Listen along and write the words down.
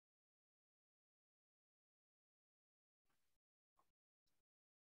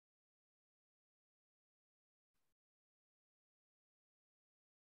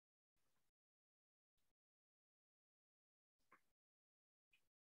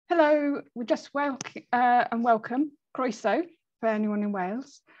Hello, we just welcome Croeso for anyone in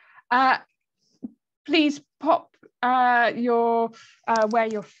Wales. Please pop your where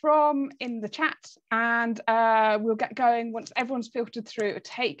you're from in the chat, and we'll get going once everyone's filtered through.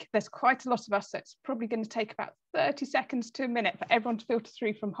 There's quite a lot of us, so it's probably going to take about 30 seconds to a minute for everyone to filter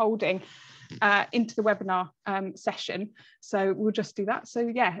through from holding into the webinar session. So we'll just do that. So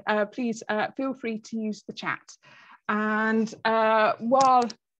yeah, please feel free to use the chat. And while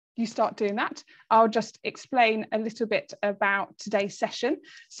you start doing that, I'll just explain a little bit about today's session.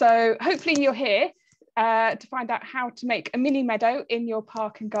 So hopefully you're here to find out how to make a mini meadow in your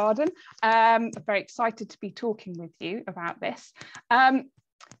park and garden. I'm very excited to be talking with you about this.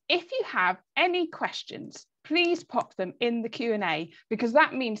 If you have any questions, please pop them in the Q&A, because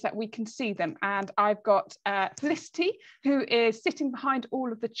that means that we can see them. And I've got Felicity, who is sitting behind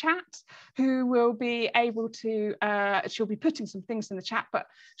all of the chat, who will be able to, she'll be putting some things in the chat, but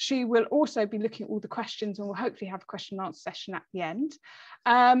she will also be looking at all the questions, and we'll hopefully have a question and answer session at the end.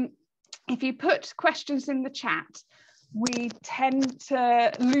 If you put questions in the chat, we tend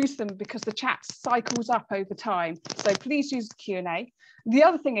to lose them because the chat cycles up over time. So please use the Q&A. The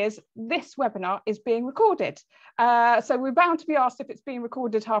other thing is this webinar is being recorded. So we're bound to be asked if it's being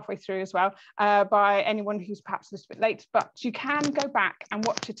recorded halfway through as well by anyone who's perhaps a little bit late, but you can go back and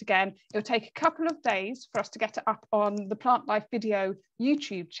watch it again. It'll take a couple of days for us to get it up on the Plant Life Video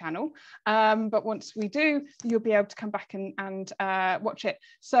YouTube channel. But once we do, you'll be able to come back and watch it.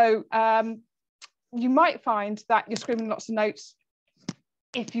 So you might find that you're scribbling lots of notes.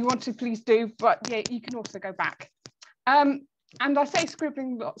 If you want to, please do, but yeah, you can also go back. And I say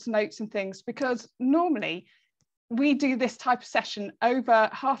scribbling lots of notes and things because normally we do this type of session over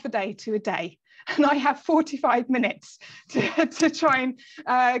half a day to a day, and I have 45 minutes to try and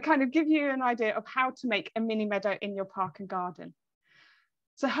kind of give you an idea of how to make a mini meadow in your park and garden.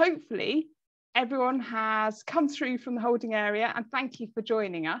 So hopefully everyone has come through from the holding area, and thank you for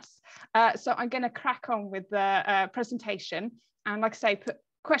joining us. So I'm going to crack on with the presentation, and like I say, put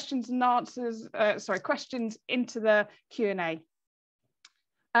questions and answers, questions into the Q&A.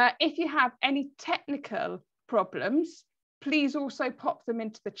 If you have any technical problems, please also pop them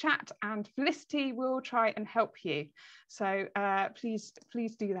into the chat, and Felicity will try and help you. So please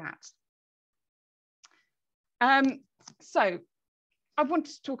do that. So I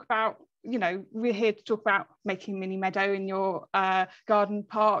wanted to talk about, we're here to talk about making mini meadow in your garden,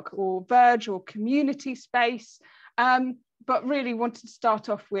 park, or verge or community space. But really wanted to start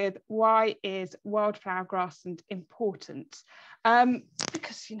off with, why is wildflower grassland important?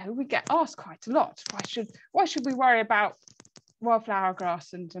 Because we get asked quite a lot, why should we worry about wildflower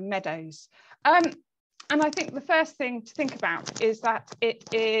grassland and meadows? And I think the first thing to think about is that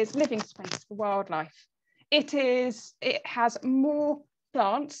it is living space for wildlife. It has more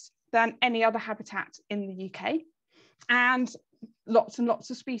plants than any other habitat in the UK, and lots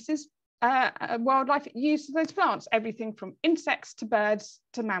of species. Wildlife uses those plants, everything from insects to birds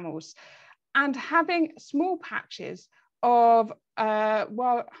to mammals. And having small patches of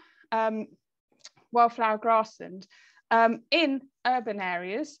wildflower grassland in urban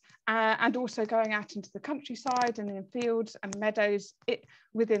areas and also going out into the countryside and in fields and meadows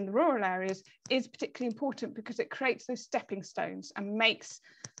within the rural areas is particularly important, because it creates those stepping stones and makes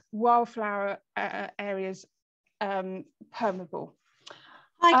wildflower areas permeable.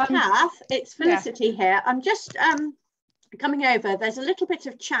 Hi, Kath, it's Felicity here. I'm just coming over. There's a little bit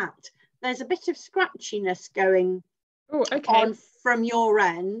of chat. There's a bit of scratchiness going on from your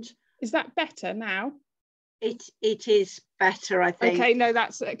end. Is that better now? It is better, I think. Okay, no,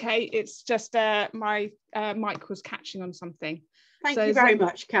 that's okay. It's just my mic was catching on something. Thank you very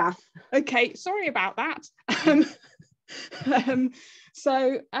much, Kath. Okay, sorry about that.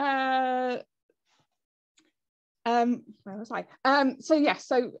 Where was I?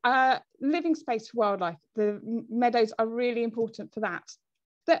 Living space for wildlife, the meadows are really important for that.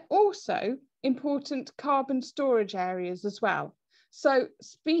 They're also important carbon storage areas as well. So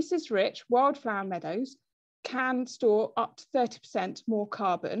species rich wildflower meadows can store up to 30% more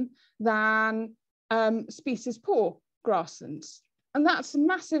carbon than species poor grasslands. And that's a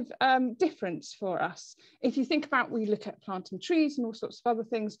massive difference for us. If you think about, we look at planting trees and all sorts of other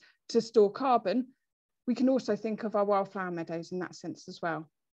things to store carbon, we can also think of our wildflower meadows in that sense as well.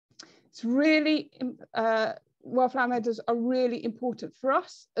 It's really, wildflower meadows are really important for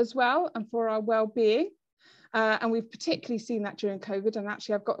us as well, and for our well-being. And we've particularly seen that during COVID, and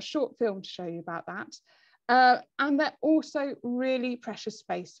actually I've got a short film to show you about that. And they're also really precious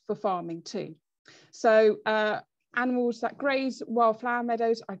space for farming too. So animals that graze wildflower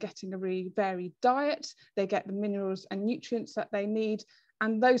meadows are getting a really varied diet. They get the minerals and nutrients that they need.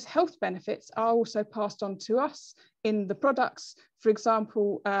 And those health benefits are also passed on to us in the products. For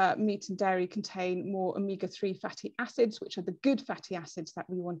example, meat and dairy contain more omega-3 fatty acids, which are the good fatty acids that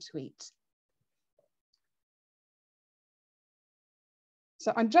we want to eat.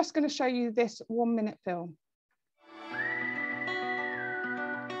 So I'm just going to show you this 1-minute film.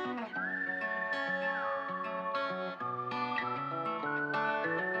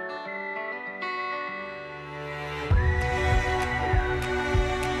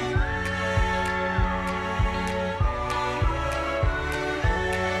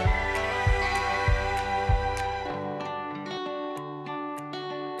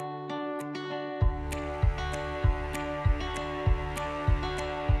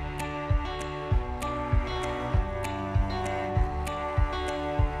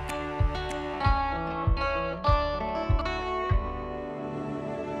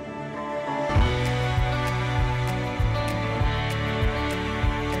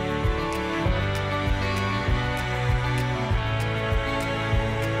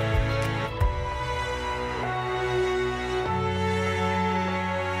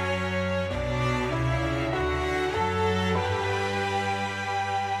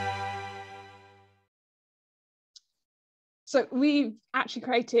 So we've actually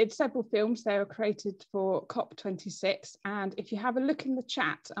created several films. They were created for COP26. And if you have a look in the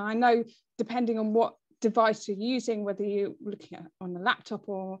chat, I know depending on what device you're using, whether you're looking at on a laptop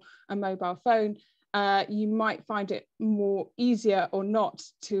or a mobile phone, you might find it more easier or not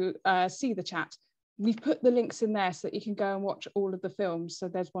to see the chat. We've put the links in there so that you can go and watch all of the films. So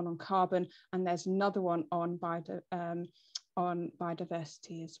there's one on carbon and there's another one on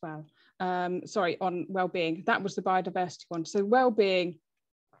biodiversity as well. Sorry, on well-being. That was the biodiversity one. So well-being,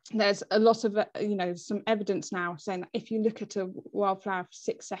 there's a lot of some evidence now saying that if you look at a wildflower for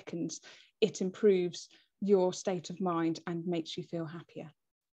 6 seconds, it improves your state of mind and makes you feel happier.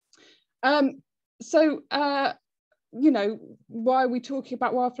 Why are we talking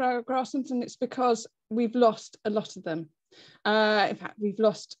about wildflower grasslands? And it's because we've lost a lot of them. In fact, we've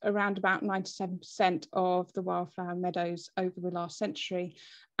lost around about 97% of the wildflower meadows over the last century,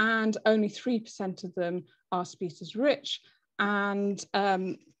 and only 3% of them are species rich. And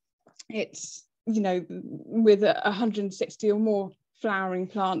it's, with 160 or more flowering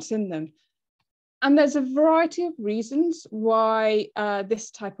plants in them. And there's a variety of reasons why this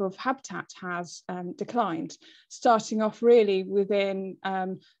type of habitat has declined, starting off really within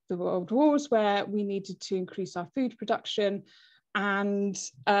the World Wars, where we needed to increase our food production, and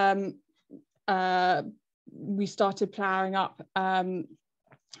we started ploughing up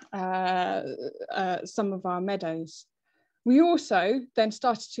some of our meadows. We also then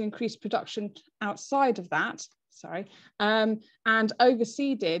started to increase production outside of that, and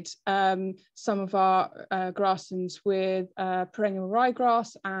overseeded some of our grasslands with perennial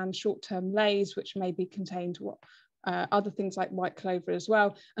ryegrass and short-term lays, which maybe contained other things like white clover as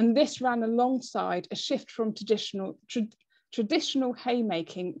well. And this ran alongside a shift from traditional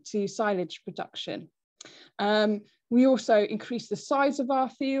haymaking to silage production. We also increased the size of our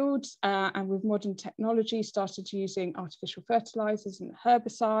fields, and with modern technology started using artificial fertilizers and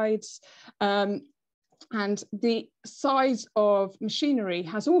herbicides. And the size of machinery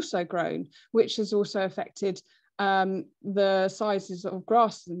has also grown, which has also affected the sizes of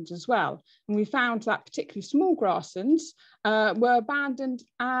grasslands as well. And we found that particularly small grasslands were abandoned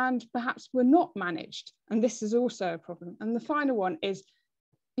and perhaps were not managed. And this is also a problem. And the final one is,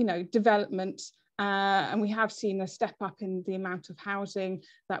 development. And we have seen a step up in the amount of housing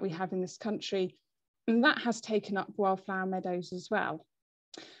that we have in this country. And that has taken up wildflower meadows as well.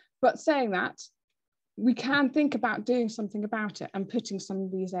 But saying that, we can think about doing something about it and putting some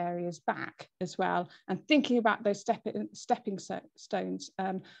of these areas back as well, and thinking about those stepping stones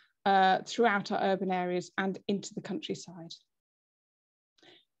throughout our urban areas and into the countryside.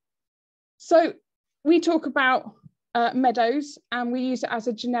 So we talk about meadows, and we use it as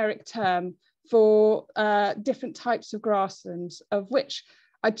a generic term for different types of grasslands, of which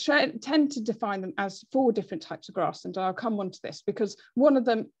I tend to define them as 4 different types of grassland. I'll come on to this because one of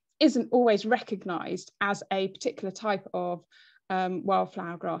them isn't always recognised as a particular type of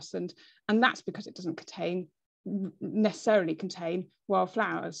wildflower grassland, and that's because it doesn't necessarily contain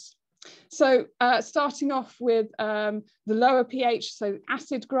wildflowers. So starting off with the lower pH, so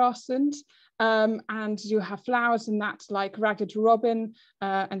acid grassland, and you have flowers in that like ragged robin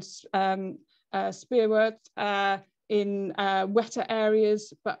and spearwort in wetter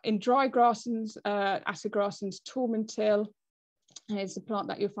areas, but in dry grasslands, acid grasslands, tormentil is a plant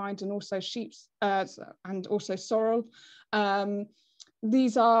that you'll find, and also sheep's and also sorrel.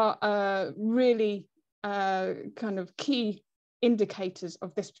 These are really kind of key indicators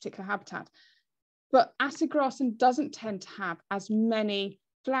of this particular habitat. But acid grassland doesn't tend to have as many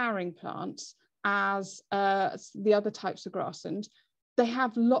flowering plants as the other types of grassland. They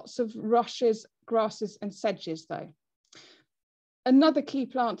have lots of rushes, grasses and sedges though. Another key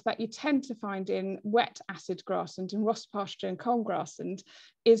plant that you tend to find in wet acid grassland, in Ross pasture and culm grassland,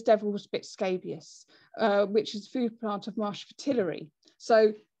 is devil's bit scabious, which is food plant of marsh fritillary.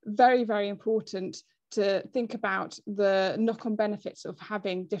 So very, very important to think about the knock-on benefits of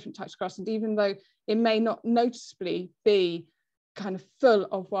having different types of grassland, even though it may not noticeably be kind of full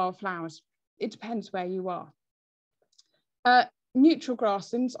of wildflowers. It depends where you are. Neutral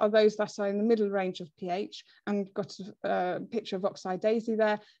grasslands are those that are in the middle range of pH, and got a picture of oxeye daisy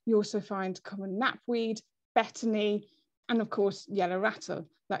there. You also find common knapweed, betony, and of course yellow rattle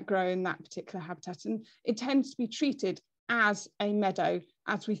that grow in that particular habitat. And it tends to be treated as a meadow,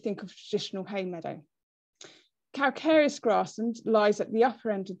 as we think of traditional hay meadow. Calcareous grassland lies at the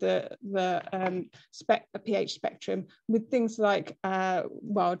upper end of the pH spectrum, with things like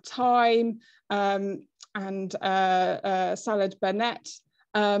wild thyme, and salad burnet,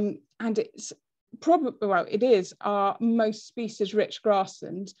 and it's probably, well, it is our most species rich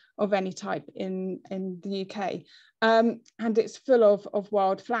grassland of any type in the UK, and it's full of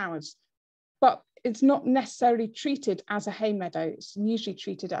wildflowers, but it's not necessarily treated as a hay meadow. It's usually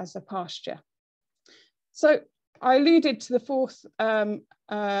treated as a pasture. So I alluded to the fourth type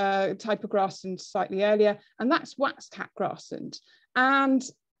of grassland slightly earlier, and that's waxcap grassland. And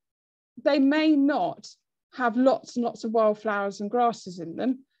they may not have lots and lots of wildflowers and grasses in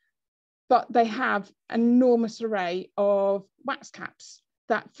them, but they have an enormous array of waxcaps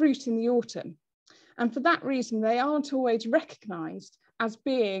that fruit in the autumn. And for that reason, they aren't always recognised as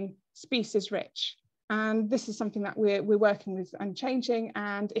being species rich. And this is something that we're working with and changing.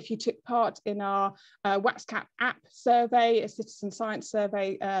 And if you took part in our waxcap app survey, a citizen science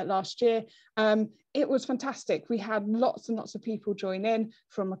survey last year, it was fantastic. We had lots and lots of people join in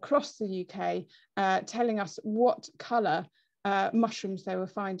from across the UK, telling us what colour mushrooms they were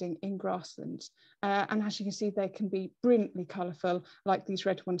finding in grasslands. And as you can see, they can be brilliantly colourful, like these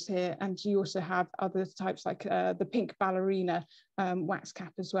red ones here. And you also have other types like the pink ballerina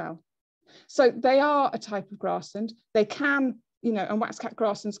waxcap as well. So they are a type of grassland. They can, you know, and waxcap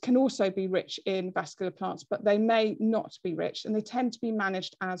grasslands can also be rich in vascular plants, but they may not be rich, and they tend to be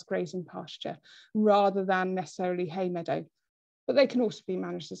managed as grazing pasture rather than necessarily hay meadow. But they can also be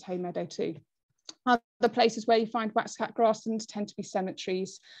managed as hay meadow too. Other places where you find waxcap grasslands tend to be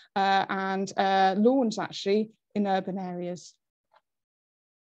cemeteries and lawns, actually, in urban areas.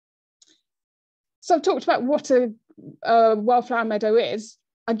 So I've talked about what a wildflower meadow is.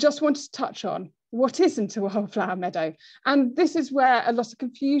 I just wanted to touch on what isn't a wildflower meadow. And this is where a lot of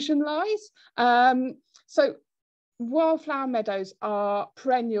confusion lies. So wildflower meadows are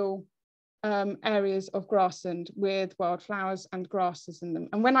perennial areas of grassland with wildflowers and grasses in them.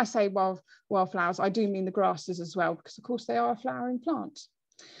 And when I say wildflowers, I do mean the grasses as well, because of course they are a flowering plant.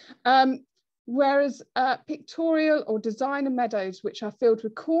 Whereas pictorial or designer meadows, which are filled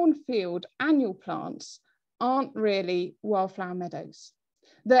with cornfield annual plants, aren't really wildflower meadows.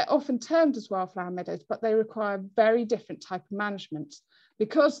 They're often termed as wildflower meadows, but they require a very different type of management,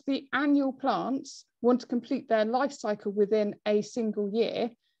 because the annual plants want to complete their life cycle within a single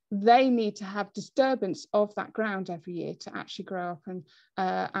year. They need to have disturbance of that ground every year to actually grow up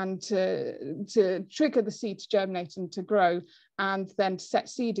and to trigger the seed to germinate and to grow, and then to set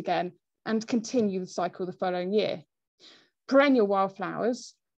seed again and continue the cycle the following year. Perennial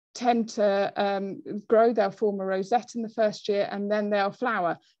wildflowers tend to grow. They'll form a rosette in the first year, and then they'll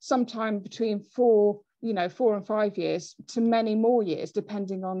flower sometime between 4 and 5 years to many more years,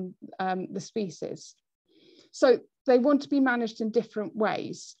 depending on the species. So they want to be managed in different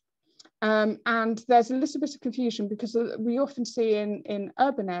ways. And there's a little bit of confusion, because we often see in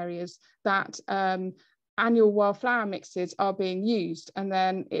urban areas that annual wildflower mixes are being used, and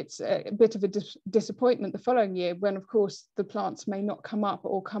then it's a bit of a disappointment the following year when, of course, the plants may not come up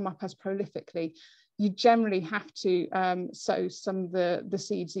or come up as prolifically. You generally have to sow some of the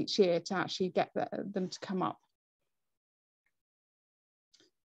seeds each year to actually get them to come up.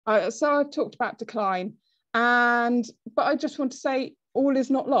 So I've talked about decline, but I just want to say all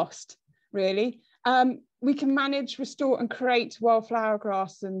is not lost, really. We can manage, restore and create wildflower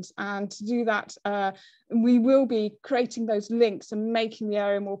grasslands, and to do that we will be creating those links and making the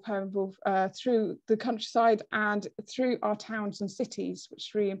area more permeable through the countryside and through our towns and cities, which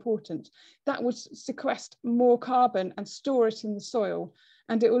is really important. That will sequester more carbon and store it in the soil,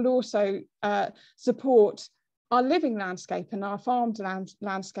 and it will also support our living landscape and our farmed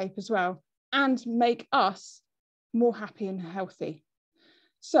landscape as well, and make us more happy and healthy.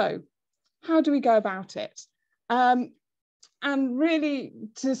 So how do we go about it? And really,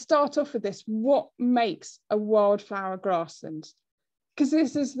 to start off with this, what makes a wildflower grassland? Because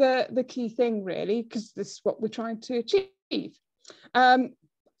this is the key thing, really, because this is what we're trying to achieve.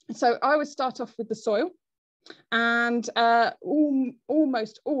 So I would start off with the soil. And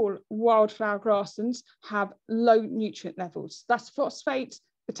almost all wildflower grasslands have low nutrient levels. That's phosphate,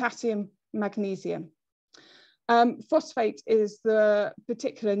 potassium, magnesium. Phosphate is the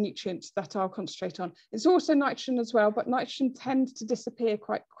particular nutrient that I'll concentrate on. It's also nitrogen as well, but nitrogen tends to disappear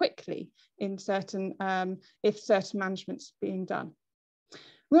quite quickly in certain, if certain management's being done.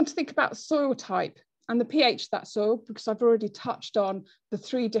 We want to think about soil type and the pH of that soil, because I've already touched on the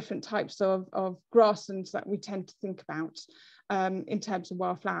 3 different types of grasslands that we tend to think about in terms of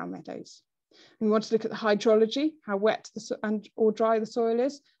wildflower meadows. And we want to look at the hydrology, how wet or dry the soil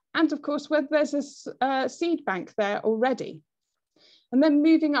is, and of course whether there's a seed bank there already. And then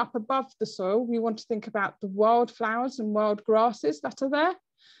moving up above the soil, we want to think about the wildflowers and wild grasses that are there.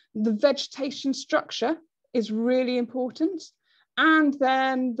 The vegetation structure is really important. And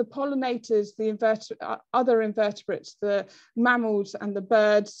then the pollinators, the other invertebrates, the mammals and the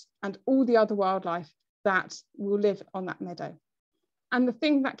birds and all the other wildlife that will live on that meadow. And the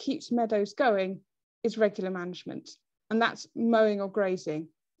thing that keeps meadows going is regular management, and that's mowing or grazing.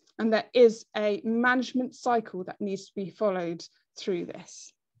 And there is a management cycle that needs to be followed through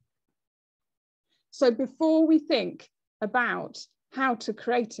this. So before we think about how to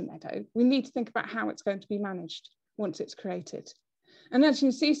create a meadow, we need to think about how it's going to be managed once it's created. And as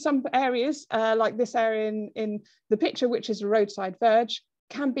you see, some areas like this area in the picture, which is a roadside verge,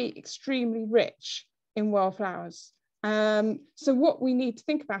 can be extremely rich in wildflowers. So what we need to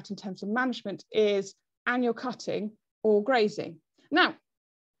think about in terms of management is annual cutting or grazing. Now,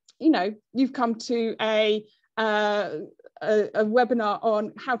 you know, you've come to a webinar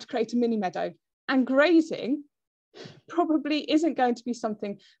on how to create a mini meadow, and grazing probably isn't going to be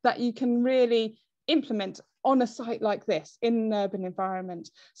something that you can really implement on a site like this in an urban environment.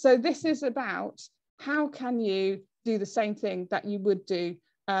 So this is about how can you do the same thing that you would do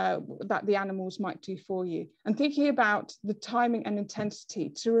that the animals might do for you, and thinking about the timing and intensity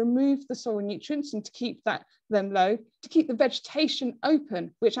to remove the soil nutrients and to keep them low, to keep the vegetation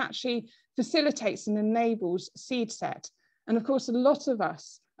open, which actually facilitates and enables seed set. And of course, a lot of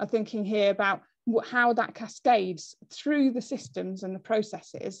us are thinking here about how that cascades through the systems and the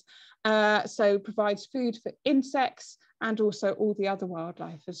processes, so provides food for insects and also all the other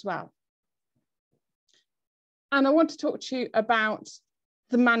wildlife as well. And I want to talk to you about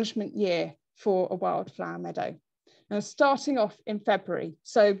the management year for a wildflower meadow. Now, starting off in February,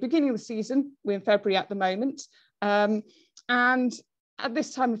 so beginning of the season, we're in February at the moment, and at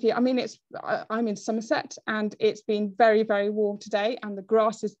this time of year, I mean, I'm in Somerset and it's been very, very warm today, and the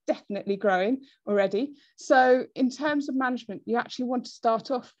grass is definitely growing already. So in terms of management, you actually want to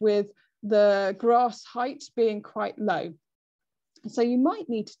start off with the grass height being quite low. So you might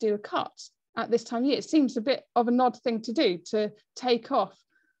need to do a cut at this time of year. It seems a bit of an odd thing to do, to take off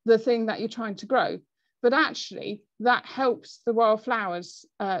the thing that you're trying to grow. But actually, that helps the wildflowers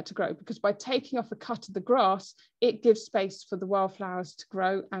to grow, because by taking off a cut of the grass, it gives space for the wildflowers to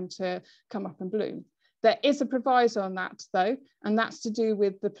grow and to come up and bloom. There is a proviso on that, though, and that's to do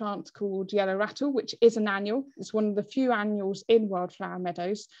with the plant called yellow rattle, which is an annual. It's one of the few annuals in wildflower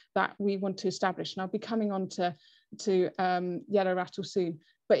meadows that we want to establish. And I'll be coming on to yellow rattle soon,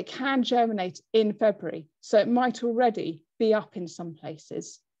 but it can germinate in February. So it might already be up in some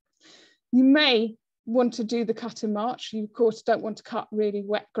places. You may want to do the cut in March. You of course don't want to cut really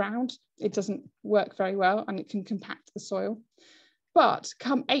wet ground. It doesn't work very well and it can compact the soil. But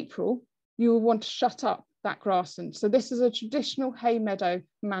come April, you will want to shut up that grassland. So this is a traditional hay meadow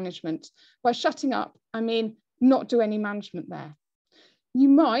management. By shutting up, I mean not do any management there. You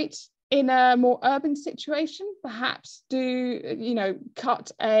might, in a more urban situation, perhaps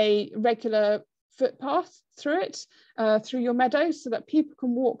cut a regular footpath through it, through your meadow, so that people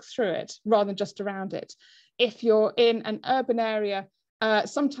can walk through it rather than just around it. If you're in an urban area,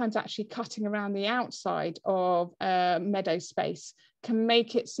 sometimes actually cutting around the outside of meadow space can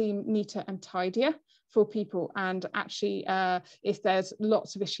make it seem neater and tidier for people. And actually, if there's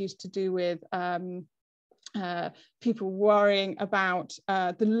lots of issues to do with people worrying about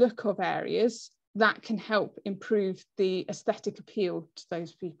the look of areas, that can help improve the aesthetic appeal to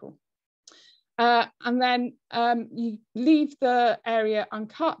those people. And then you leave the area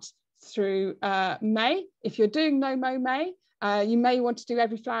uncut through May. If you're doing no mow May, you may want to do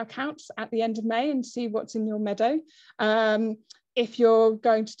every flower counts at the end of May and see what's in your meadow. If you're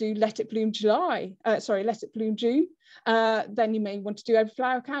going to do let it bloom June, then you may want to do every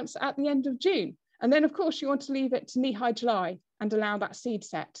flower counts at the end of June. And then of course you want to leave it to knee-high July and allow that seed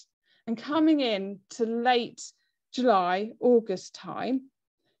set. And coming in to late July, August time,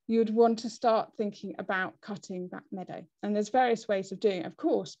 you'd want to start thinking about cutting that meadow. And there's various ways of doing it. Of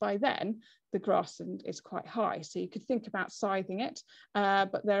course, by then, the grassland is quite high. So you could think about scything it,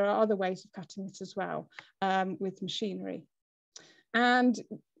 but there are other ways of cutting it as well with machinery. And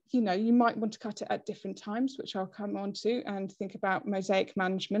you might want to cut it at different times, which I'll come on to, and think about mosaic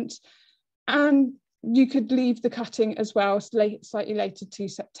management. And you could leave the cutting as well slightly later to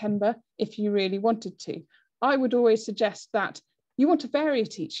September if you really wanted to. I would always suggest that you want to vary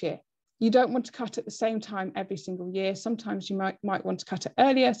it each year. You don't want to cut at the same time every single year. Sometimes you might want to cut it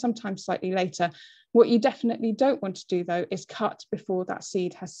earlier, sometimes slightly later. What you definitely don't want to do though is cut before that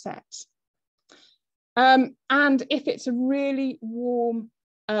seed has set. And if it's a really warm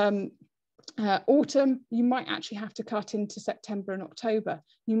autumn, you might actually have to cut into September and October.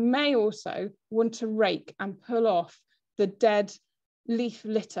 You may also want to rake and pull off the dead leaf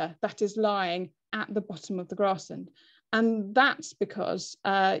litter that is lying at the bottom of the grassland. And that's because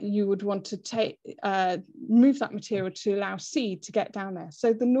you would want to move that material to allow seed to get down there.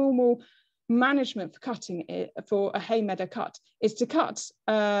 So the normal management for cutting it, for a hay meadow cut, is to cut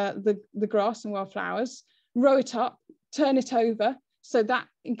the grass and wildflowers, row it up, turn it over, so that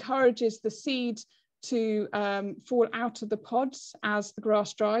encourages the seed to fall out of the pods as the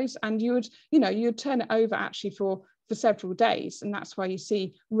grass dries. And you'd turn it over actually for several days, and that's why you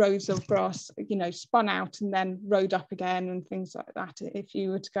see rows of grass spun out and then rowed up again and things like that if you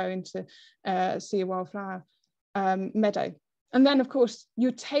were to go into see a wildflower meadow. And then of course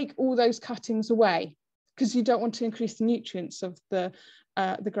you take all those cuttings away because you don't want to increase the nutrients of the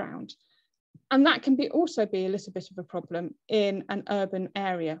ground. And that can also be a little bit of a problem in an urban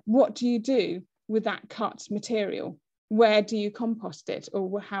area. What do you do with that cut material? Where do you compost it,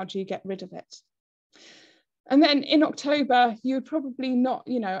 or how do you get rid of it? And then in October, you would probably not,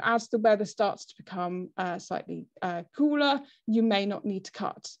 as the weather starts to become slightly cooler, you may not need to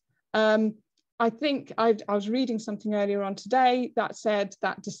cut. I think I was reading something earlier on today that said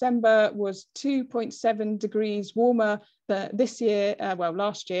that December was 2.7 degrees warmer this year,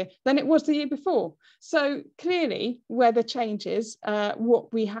 last year, than it was the year before. So clearly weather changes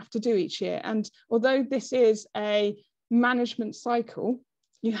what we have to do each year. And although this is a management cycle,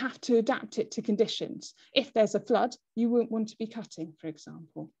 you have to adapt it to conditions. If there's a flood, you won't want to be cutting, for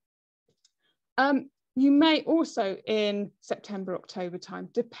example. You may also in September, October time,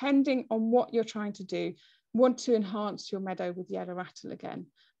 depending on what you're trying to do, want to enhance your meadow with yellow rattle again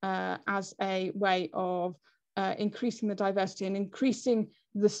as a way of increasing the diversity and increasing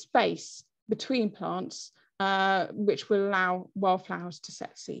the space between plants, which will allow wildflowers to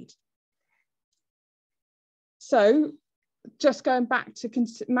set seed. So, just going back to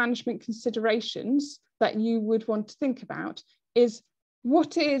management considerations that you would want to think about is,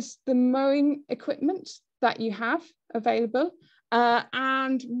 what is the mowing equipment that you have available,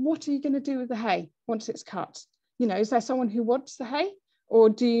 and what are you going to do with the hay once it's cut? Is there someone who wants the hay,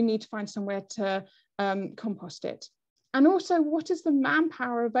 or do you need to find somewhere to compost it? And also, what is the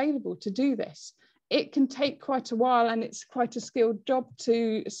manpower available to do this? It can take quite a while, and it's quite a skilled job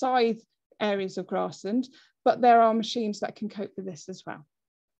to scythe areas of grassland, but there are machines that can cope with this as well.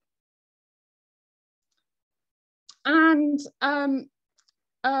 And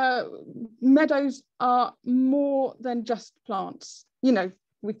meadows are more than just plants,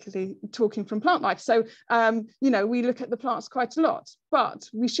 weekly talking from plant life. So, we look at the plants quite a lot, but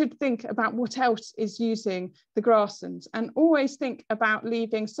we should think about what else is using the grasslands, and always think about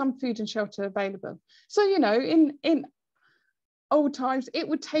leaving some food and shelter available. So, in old times, it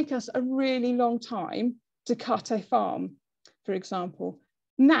would take us a really long time to cut a farm, for example.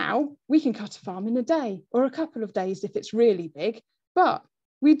 Now we can cut a farm in a day or a couple of days if it's really big, but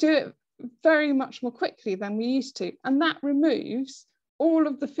we do it very much more quickly than we used to. And that removes all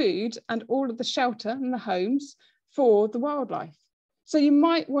of the food and all of the shelter and the homes for the wildlife. So you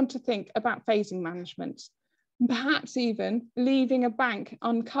might want to think about phasing management, perhaps even leaving a bank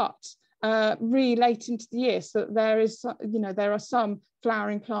uncut really late into the year, so that there are some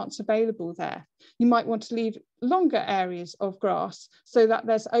flowering plants available there. You might want to leave longer areas of grass so that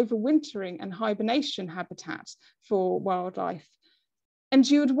there's overwintering and hibernation habitat for wildlife. And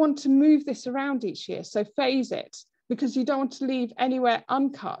you would want to move this around each year, so phase it, because you don't want to leave anywhere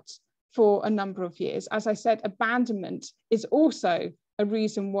uncut for a number of years. As I said, abandonment is also a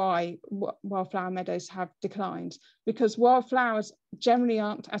reason why wildflower meadows have declined, because wildflowers generally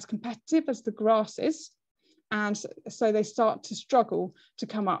aren't as competitive as the grasses, and so they start to struggle to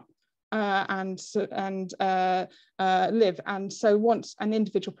come up and live. And so once an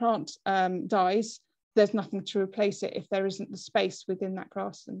individual plant dies, there's nothing to replace it if there isn't the space within that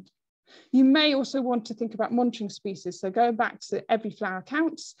grassland. You may also want to think about monitoring species. So going back to every flower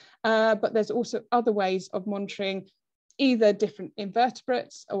counts, but there's also other ways of monitoring either different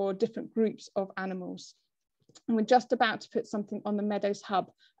invertebrates or different groups of animals. And we're just about to put something on the Meadows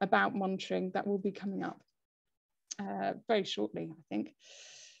Hub about monitoring that will be coming up very shortly, I think.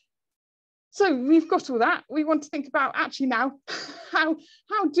 So we've got all that. We want to think about actually now, how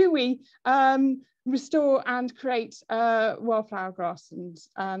do we restore and create wildflower grasslands?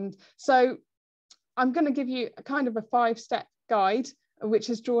 And so I'm going to give you a kind of a 5-step guide, which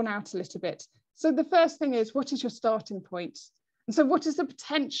is drawn out a little bit. So the first thing is, what is your starting point? And so what is the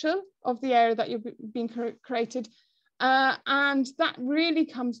potential of the area that you're being created? And that really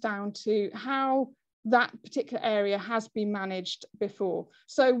comes down to how that particular area has been managed before.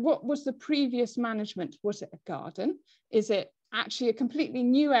 So what was the previous management? Was it a garden? Is it actually a completely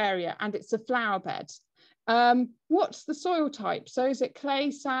new area and it's a flower bed? What's the soil type? So is it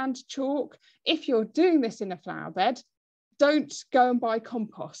clay, sand, chalk? If you're doing this in a flower bed, don't go and buy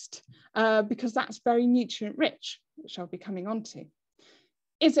compost because that's very nutrient rich, which I'll be coming on to.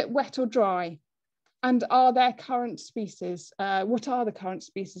 Is it wet or dry? And are there current species? What are the current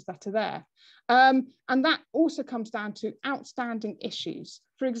species that are there? And that also comes down to outstanding issues.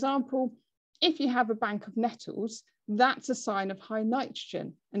 For example, if you have a bank of nettles, that's a sign of high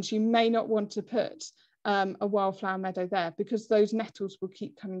nitrogen, and you may not want to put a wildflower meadow there because those nettles will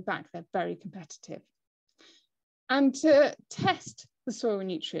keep coming back. They're very competitive. And to test the soil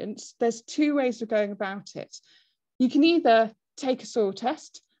nutrients, there's 2 ways of going about it. You can either take a soil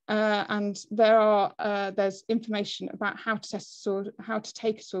test, and there's information about how to test soil, how to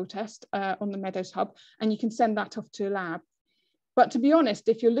take a soil test on the Meadows Hub, and you can send that off to a lab. But to be honest,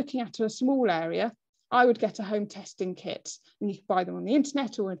 if you're looking at a small area, I would get a home testing kit, and you can buy them on the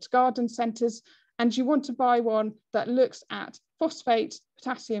internet or at garden centres. And you want to buy one that looks at phosphate,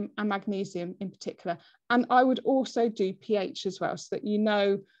 potassium and magnesium in particular. And I would also do pH as well, so that you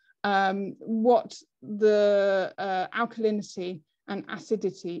know what the alkalinity and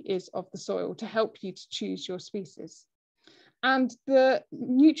acidity is of the soil to help you to choose your species. And the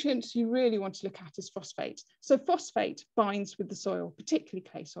nutrients you really want to look at is phosphate. So phosphate binds with the soil, particularly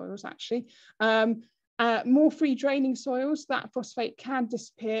clay soils actually. More free draining soils, that phosphate can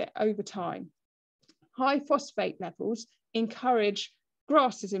disappear over time. High phosphate levels encourage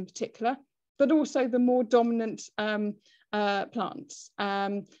grasses in particular, but also the more dominant plants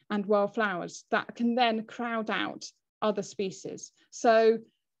and wildflowers that can then crowd out other species. So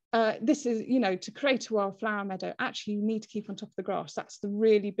this is, you know, to create a wildflower meadow, actually you need to keep on top of the grass. That's the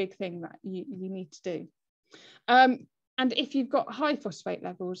really big thing that you need to do. And if you've got high phosphate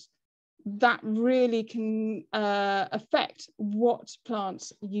levels, that really can affect what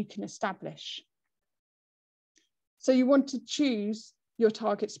plants you can establish. So you want to choose your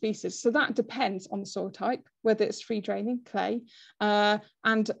target species. So that depends on the soil type, whether it's free draining, clay,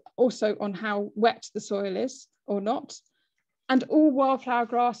 and also on how wet the soil is or not. And all wildflower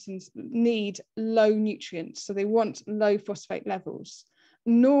grasslands need low nutrients, so they want low phosphate levels.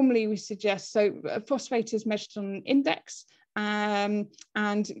 Normally we suggest, so phosphate is measured on an index, and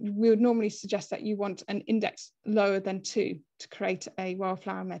we would normally suggest that you want an index lower than 2 to create a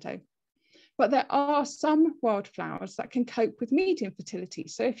wildflower meadow. But there are some wildflowers that can cope with medium fertility.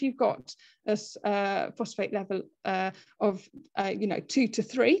 So if you've got a phosphate level of 2 to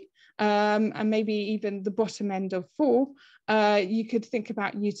 3, and maybe even the bottom end of 4, you could think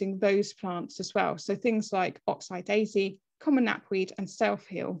about using those plants as well. So things like oxeye daisy, common knapweed and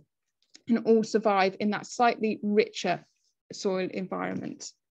self-heal can all survive in that slightly richer soil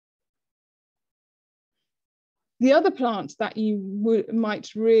environment. The other plant that you might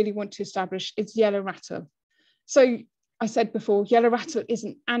really want to establish is yellow rattle. So I said before, yellow rattle is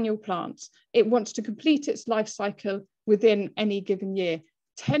an annual plant. It wants to complete its life cycle within any given year,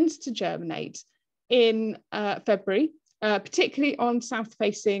 tends to germinate in February, particularly on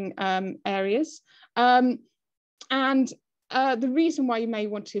south-facing areas. And the reason why you may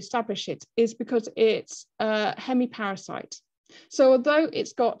want to establish it is because it's a hemiparasite. So although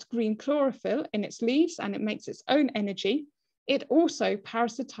it's got green chlorophyll in its leaves and it makes its own energy, it also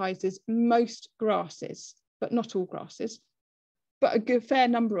parasitizes most grasses, but not all grasses, but a good fair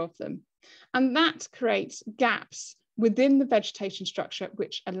number of them. And that creates gaps within the vegetation structure,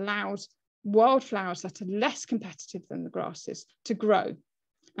 which allows wildflowers that are less competitive than the grasses to grow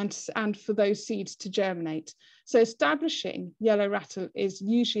and for those seeds to germinate. So establishing yellow rattle is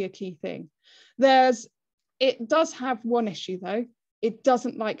usually a key thing. There's It does have one issue though. It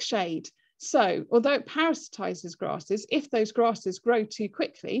doesn't like shade. So although it parasitizes grasses, if those grasses grow too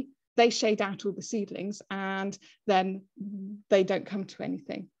quickly, they shade out all the seedlings and then they don't come to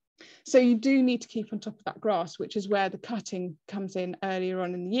anything. So you do need to keep on top of that grass, which is where the cutting comes in earlier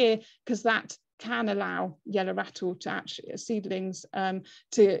on in the year, because that can allow yellow rattle to actually seedlings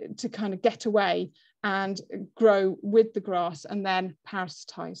to kind of get away and grow with the grass and then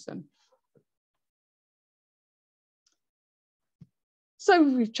parasitize them. So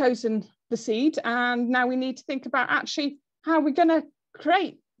we've chosen the seed, and now we need to think about actually how we're going to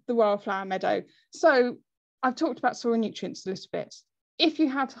create the wildflower meadow. So I've talked about soil nutrients a little bit. If you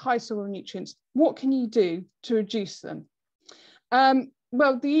have high soil nutrients, what can you do to reduce them?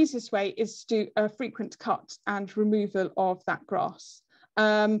 Well, the easiest way is to do a frequent cut and removal of that grass,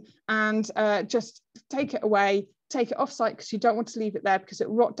 and just take it away, take it off site, because you don't want to leave it there because it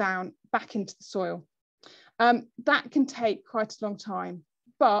will rot down back into the soil. That can take quite a long time,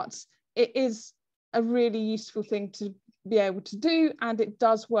 but it is a really useful thing to be able to do, and it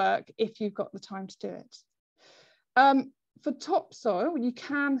does work if you've got the time to do it. For topsoil, you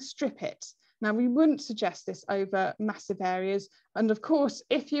can strip it. Now, we wouldn't suggest this over massive areas. And of course,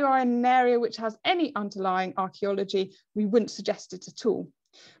 if you are in an area which has any underlying archaeology, we wouldn't suggest it at all.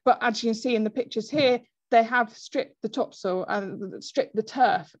 But as you can see in the pictures here, they have stripped the topsoil and stripped the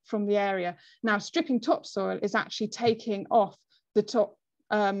turf from the area. Now, stripping topsoil is actually taking off the top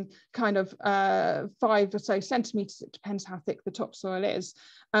kind of 5 or so centimeters, it depends how thick the topsoil is,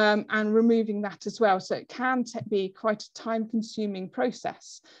 and removing that as well. So it can be quite a time-consuming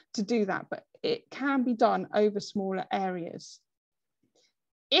process to do that, but it can be done over smaller areas.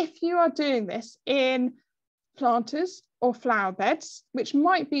 If you are doing this in planters or flower beds, which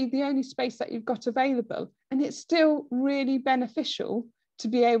might be the only space that you've got available, and it's still really beneficial to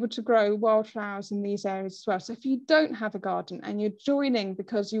be able to grow wildflowers in these areas as well. So if you don't have a garden and you're joining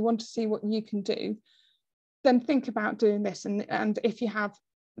because you want to see what you can do, then think about doing this. And if you have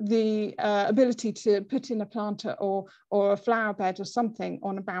the ability to put in a planter or a flower bed or something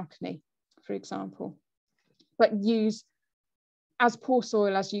on a balcony, for example, but use as poor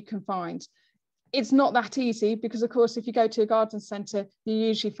soil as you can find. It's not that easy because, of course, if you go to a garden centre, you're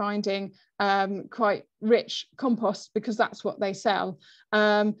usually finding quite rich compost because that's what they sell.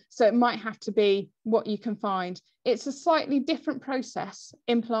 So it might have to be what you can find. It's a slightly different process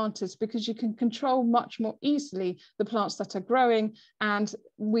in planters because you can control much more easily the plants that are growing and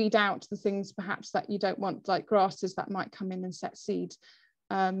weed out the things perhaps that you don't want, like grasses that might come in and set seed.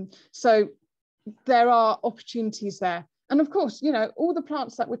 So there are opportunities there. And of course, you know, all the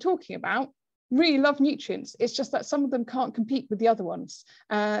plants that we're talking about really love nutrients. It's just that some of them can't compete with the other ones,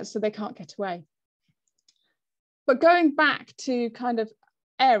 so they can't get away. But going back to kind of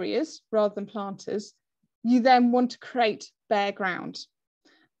areas rather than planters, you then want to create bare ground.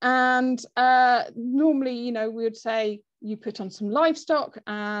 And normally, you know, we would say you put on some livestock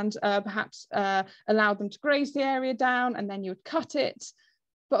and perhaps allow them to graze the area down, and then you would cut it.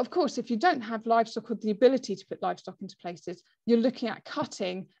 But of course, if you don't have livestock or the ability to put livestock into places, you're looking at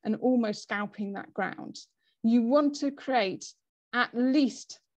cutting and almost scalping that ground. You want to create at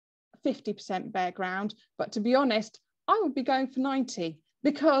least 50% bare ground, but to be honest, I would be going for 90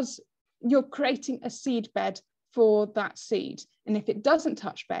 because you're creating a seed bed for that seed. And if it doesn't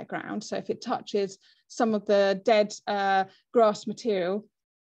touch bare ground, so if it touches some of the dead grass material,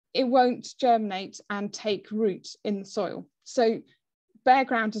 it won't germinate and take root in the soil. So bare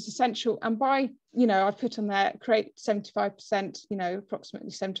ground is essential, and by, you know, I've put on there, create 75%, you know, approximately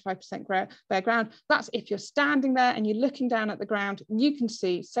 75% bare ground. That's if you're standing there and you're looking down at the ground, you can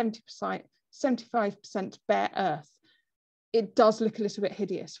see 75% bare earth. It does look a little bit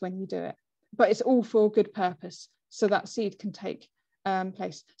hideous when you do it, but it's all for good purpose, so that seed can take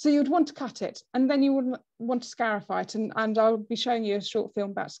place. So you'd want to cut it, and then you would want to scarify it, and I'll be showing you a short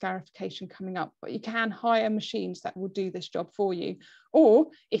film about scarification coming up, but you can hire machines that will do this job for you, or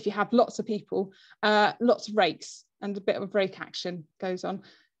if you have lots of people, lots of rakes, and a bit of rake action goes on.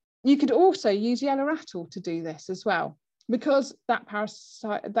 You could also use yellow rattle to do this as well, because that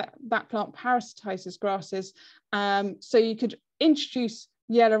plant parasitizes grasses. So you could introduce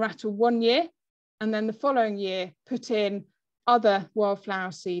yellow rattle 1 year, and then the following year put in other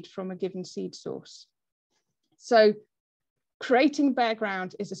wildflower seed from a given seed source. So creating bare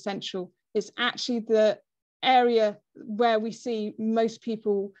ground is essential. It's actually the area where we see most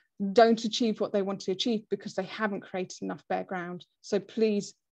people don't achieve what they want to achieve because they haven't created enough bare ground. So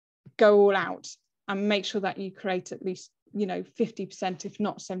please go all out and make sure that you create at least, you know, 50%, if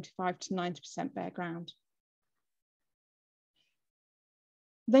not 75 to 90% bare ground.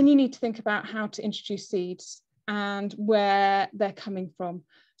 then you need to think about how to introduce seeds and where they're coming from.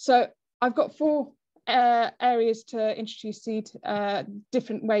 So I've got 4 areas to introduce seed,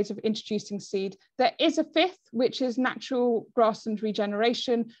 different ways of introducing seed. There is a 5th, which is natural grassland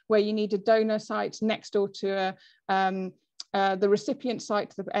regeneration, where you need a donor site next door to the recipient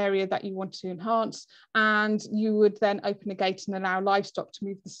site, the area that you want to enhance, and you would then open a gate and allow livestock to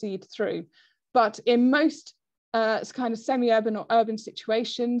move the seed through. But in most kind of semi-urban or urban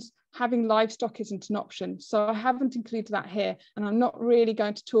situations, having livestock isn't an option. So I haven't included that here, and I'm not really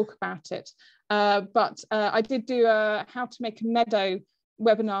going to talk about it. But I did do a how to make a meadow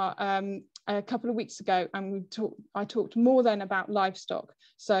webinar a couple of weeks ago, and I talked more then about livestock.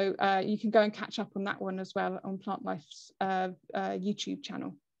 So you can go and catch up on that one as well on Plant Life's YouTube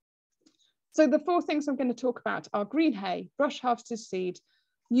channel. So the 4 things I'm going to talk about are green hay, brush harvested seed,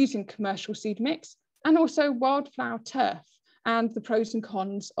 using commercial seed mix, and also wildflower turf, and the pros and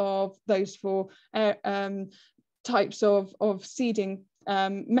cons of those 4 types of seeding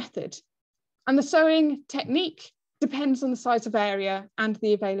method. And the sowing technique depends on the size of area and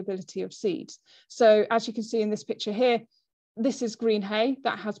the availability of seeds. So as you can see in this picture here, this is green hay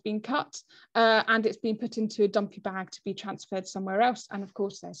that has been cut and it's been put into a dumpy bag to be transferred somewhere else. And of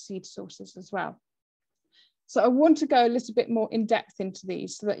course, there's seed sources as well. So I want to go a little bit more in depth into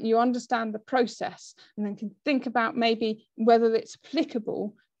these so that you understand the process and then can think about maybe whether it's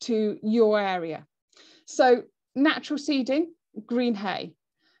applicable to your area. So natural seeding, green hay.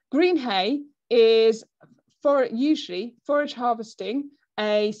 Green hay is usually forage harvesting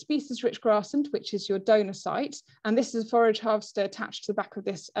a species-rich grassland, which is your donor site. And this is a forage harvester attached to the back of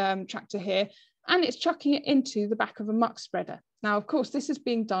this tractor here. And it's chucking it into the back of a muck spreader. Now, of course, this is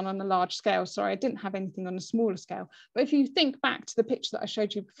being done on a large scale. Sorry, I didn't have anything on a smaller scale. But if you think back to the picture that I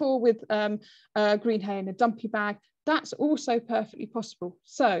showed you before with green hay in a dumpy bag, that's also perfectly possible.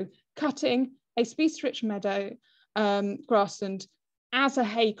 So cutting a species-rich meadow grassland as a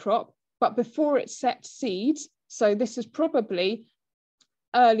hay crop, but before it sets seeds. So this is probably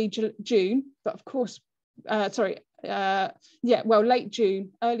early June, but of course, late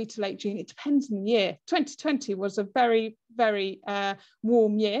June, early to late June, it depends on the year. 2020 was a very, very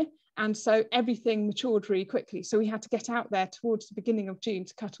warm year. And so everything matured really quickly. So we had to get out there towards the beginning of June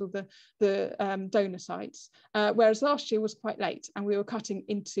to cut all the donor sites. Whereas last year was quite late and we were cutting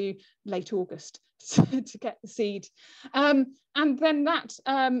into late August to get the seed. And then that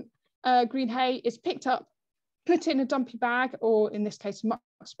green hay is picked up, put in a dumpy bag, or in this case, muck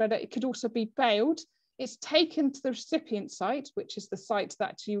spreader. It could also be baled. It's taken to the recipient site, which is the site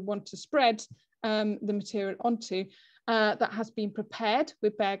that you want to spread the material onto, that has been prepared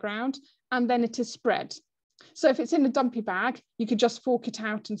with bare ground, and then it is spread. So if it's in a dumpy bag, you could just fork it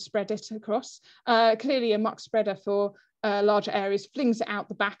out and spread it across. Clearly a muck spreader for larger areas flings it out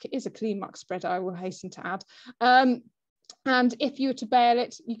the back. It is a clean muck spreader, I will hasten to add. And if you were to bale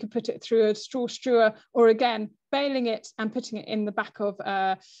it, you could put it through a straw strewer, or again, baling it and putting it in the back of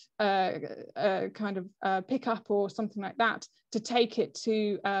a kind of pickup or something like that to take it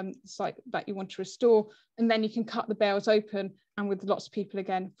to the site that you want to restore. And then you can cut the bales open and with lots of people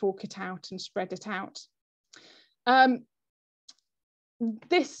again, fork it out and spread it out.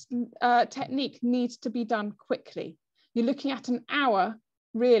 This technique needs to be done quickly. You're looking at an hour,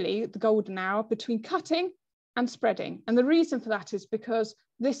 really, the golden hour, between cutting and spreading. And the reason for that is because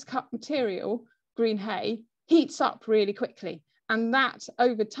this cut material, green hay, heats up really quickly. And that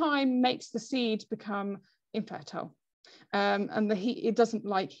over time makes the seed become infertile. And the heat, it doesn't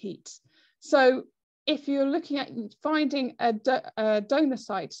like heat. So if you're looking at finding a donor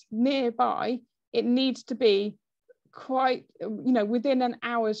site nearby, it needs to be quite, within an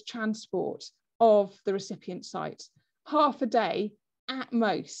hour's transport of the recipient site, half a day at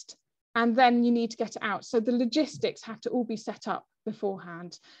most. And then you need to get it out. So the logistics have to all be set up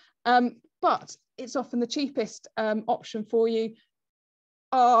beforehand. But it's often the cheapest option for you.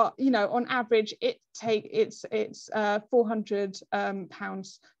 On average, it's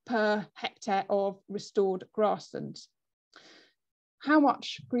 £400 per hectare of restored grassland. How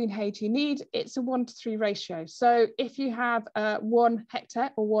much green hay do you need? It's a 1 to 3 ratio. So if you have 1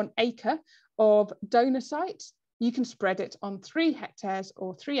 hectare or 1 acre of donor site, you can spread it on 3 hectares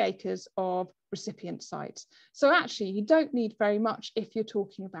or 3 acres of recipient sites. So actually you don't need very much if you're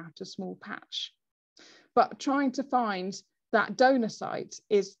talking about a small patch. But trying to find that donor site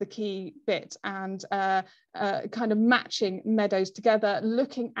is the key bit, and kind of matching meadows together,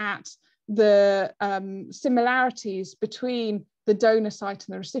 looking at the similarities between the donor site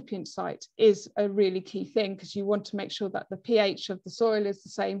and the recipient site is a really key thing, because you want to make sure that the pH of the soil is the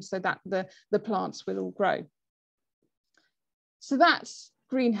same so that the plants will all grow. So that's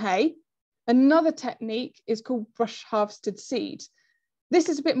green hay. Another technique is called brush harvested seed. This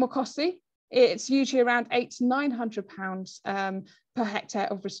is a bit more costly. It's usually around £800 to £900 per hectare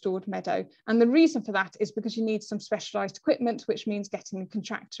of restored meadow. And the reason for that is because you need some specialised equipment, which means getting a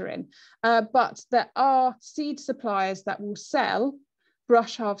contractor in. But there are seed suppliers that will sell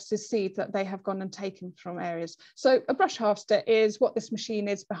brush harvested seed that they have gone and taken from areas. So a brush harvester is what this machine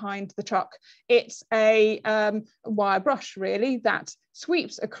is behind the truck. It's a wire brush really that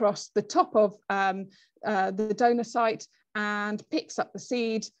sweeps across the top of the donor site and picks up the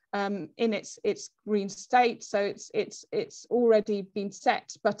seed in its green state. So it's already been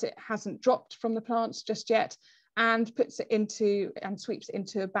set, but it hasn't dropped from the plants just yet, and puts it into and sweeps it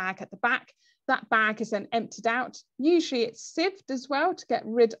into a bag at the back. That bag is then emptied out. Usually it's sieved as well to get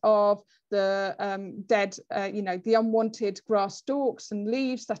rid of the dead, the unwanted grass stalks and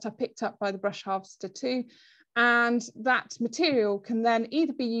leaves that are picked up by the brush harvester too. And that material can then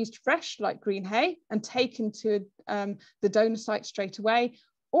either be used fresh like green hay and taken to the donor site straight away,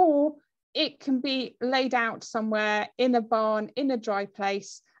 or it can be laid out somewhere in a barn, in a dry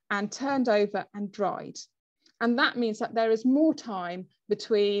place, and turned over and dried. And that means that there is more time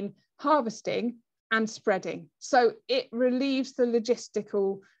between harvesting and spreading. So it relieves the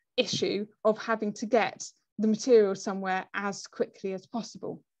logistical issue of having to get the material somewhere as quickly as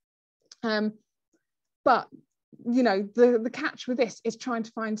possible. But the catch with this is trying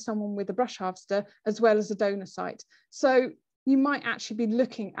to find someone with a brush harvester as well as a donor site. So you might actually be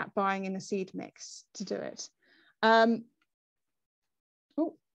looking at buying in a seed mix to do it. The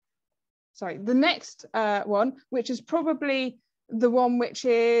next one, which is probably the one which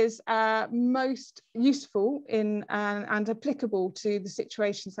is most useful in and applicable to the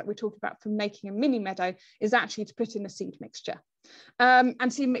situations that we're talking about for making a mini meadow, is actually to put in a seed mixture.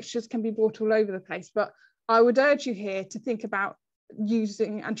 And seed mixtures can be bought all over the place, but I would urge you here to think about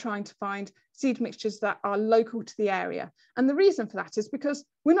using and trying to find seed mixtures that are local to the area. And the reason for that is because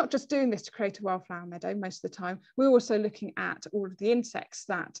we're not just doing this to create a wildflower meadow most of the time, we're also looking at all of the insects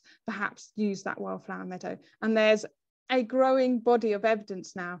that perhaps use that wildflower meadow. And there's a growing body of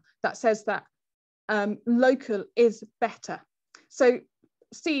evidence now that says that local is better. So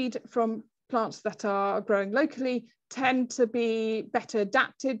seed from plants that are growing locally tend to be better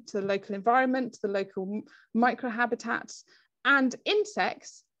adapted to the local environment, to the local microhabitats, and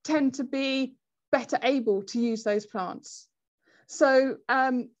insects tend to be better able to use those plants. So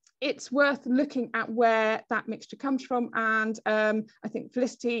it's worth looking at where that mixture comes from. And I think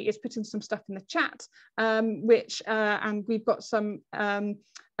Felicity is putting some stuff in the chat, and we've got some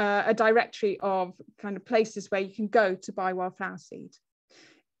a directory of kind of places where you can go to buy wildflower seed.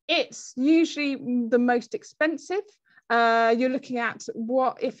 It's usually the most expensive. You're looking at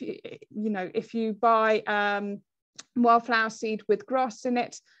what if you buy wildflower seed with grass in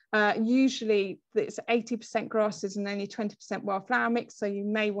it. Usually it's 80% grasses and only 20% wildflower mix, so you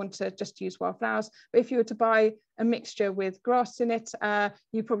may want to just use wildflowers. But if you were to buy a mixture with grass in it,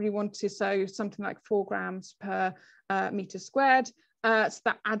 you probably want to sow something like 4 grams per meter squared. So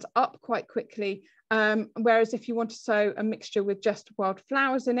that adds up quite quickly. Whereas if you want to sow a mixture with just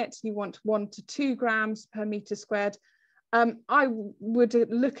wildflowers in it, you want 1 to 2 grams per meter squared. I would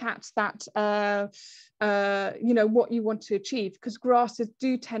look at that, what you want to achieve, because grasses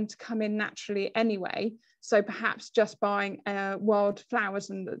do tend to come in naturally anyway. So perhaps just buying wildflowers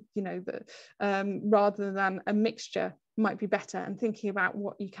and rather than a mixture might be better, and thinking about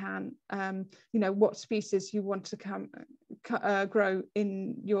what you can, what species you want to grow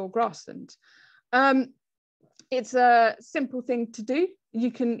in your grassland. It's a simple thing to do. You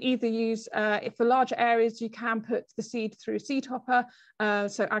can either use, if for larger areas, you can put the seed through a seed hopper,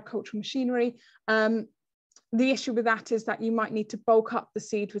 so agricultural machinery. The issue with that is that you might need to bulk up the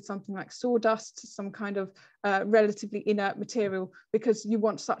seed with something like sawdust, some kind of relatively inert material, because you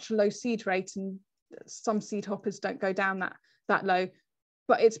want such a low seed rate, and some seed hoppers don't go down that low.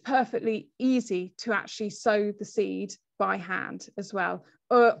 But it's perfectly easy to actually sow the seed by hand as well,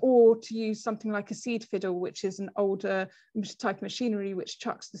 or to use something like a seed fiddle, which is an older type of machinery which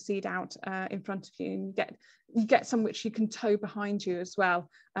chucks the seed out in front of you, and you get some which you can tow behind you as well.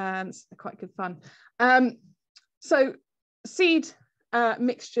 It's quite good fun. So seed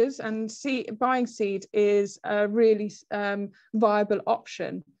mixtures and buying seed is a really viable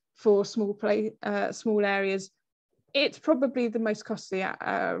option for small areas. It's probably the most costly at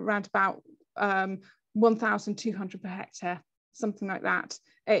around about 1,200 per hectare, something like that.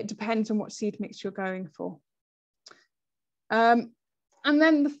 It depends on what seed mix you're going for. And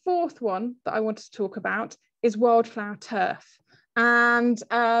then the fourth one that I wanted to talk about is wildflower turf. And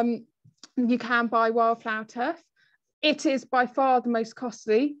you can buy wildflower turf. It is by far the most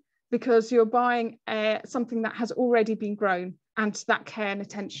costly because you're buying something that has already been grown, and that care and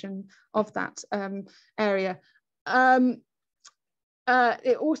attention of that area. It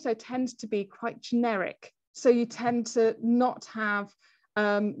also tends to be quite generic. So you tend to not have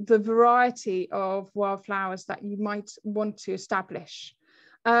the variety of wildflowers that you might want to establish.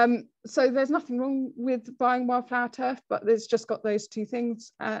 So there's nothing wrong with buying wildflower turf, but there's just got those two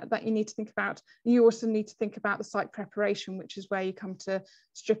things that you need to think about. You also need to think about the site preparation, which is where you come to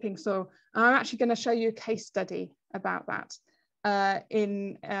stripping soil. I'm actually going to show you a case study about that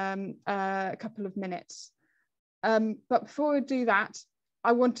in a couple of minutes. But before we do that,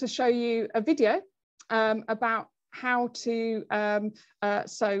 I want to show you a video about how to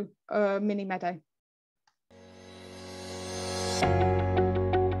sow a mini meadow.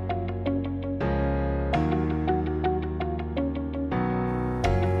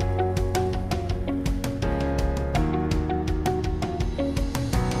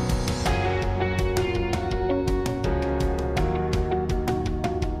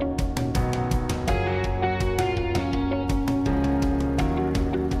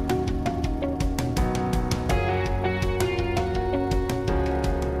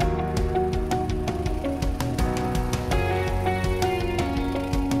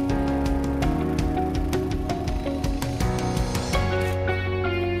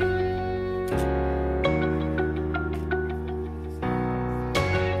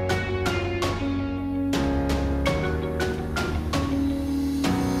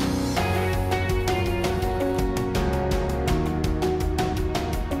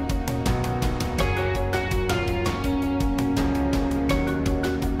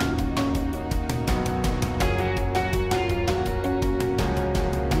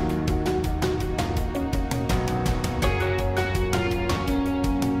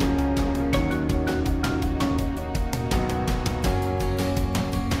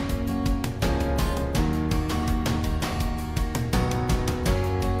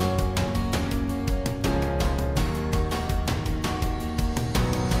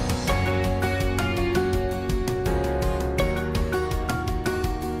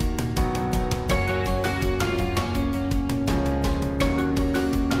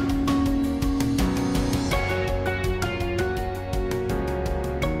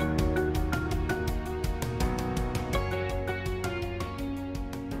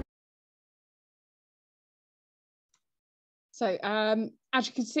 So as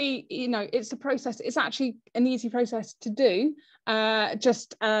you can see, you know, it's a process. It's actually an easy process to do.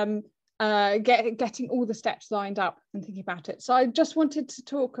 Just getting all the steps lined up and thinking about it. So I just wanted to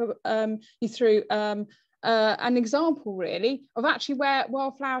talk you through an example really of actually where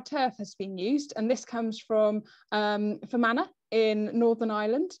wildflower turf has been used, and this comes from Fermanagh in Northern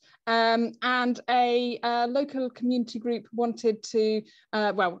Ireland, and a local community group wanted to,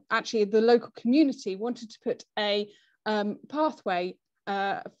 well, actually the local community wanted to put a pathway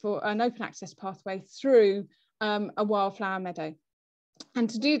for an open access pathway through a wildflower meadow. And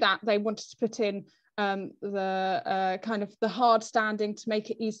to do that, they wanted to put in the kind of the hard standing to make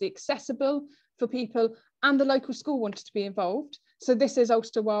it easily accessible for people, and the local school wanted to be involved. So this is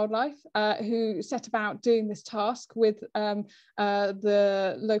Ulster Wildlife who set about doing this task with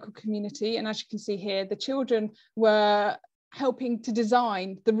the local community. And as you can see here, the children were helping to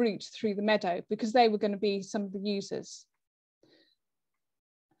design the route through the meadow because they were going to be some of the users.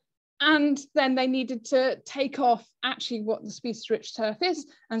 And then they needed to take off actually what the species rich turf is.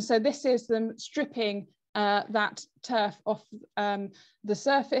 And so this is them stripping that turf off the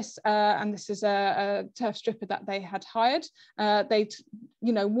surface, and this is a turf stripper that they had hired. They,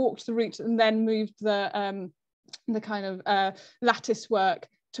 you know, walked the route and then moved the kind of lattice work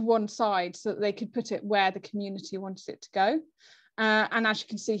to one side so that they could put it where the community wanted it to go. And as you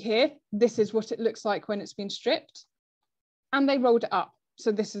can see here, this is what it looks like when it's been stripped, and they rolled it up. So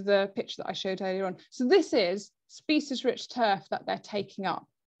this is the picture that I showed earlier on. So this is species rich turf that they're taking up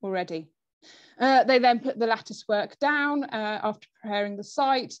already. They then put the lattice work down after preparing the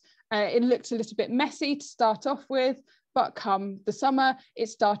site. It looked a little bit messy to start off with, but come the summer, it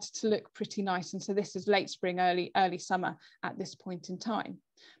started to look pretty nice. And so this is late spring, early summer at this point in time.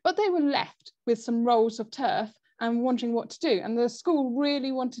 But they were left with some rolls of turf and wondering what to do. And the school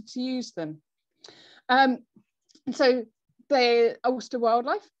really wanted to use them. And so the Ulster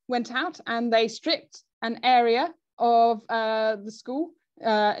Wildlife went out and they stripped an area of the school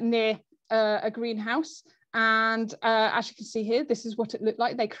near a greenhouse. And as you can see here, this is what it looked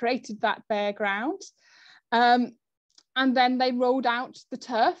like. They created that bare ground. And then they rolled out the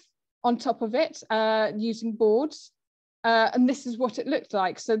turf on top of it using boards. And this is what it looked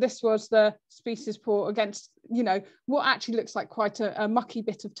like. So this was the species pool against, you know, what actually looks like quite a mucky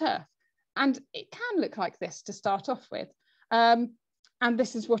bit of turf. And it can look like this to start off with. And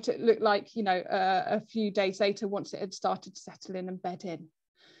this is what it looked like, you know, a few days later, once it had started to settle in and bed in.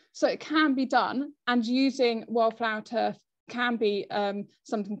 So it can be done, and using wildflower turf can be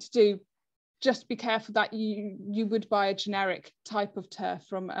something to do. Just be careful that you would buy a generic type of turf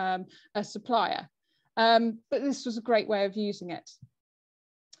from a supplier. But this was a great way of using it.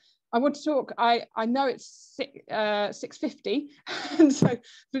 I want to talk, I know it's 6:50, and so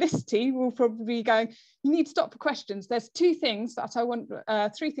Felicity will probably be going, you need to stop for questions. There's three things that I want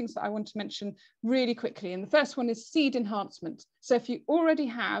to mention really quickly. And the first one is seed enhancement. So if you already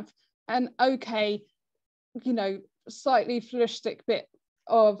have an okay, you know, slightly floristic bit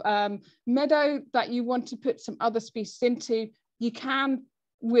of meadow that you want to put some other species into, you can,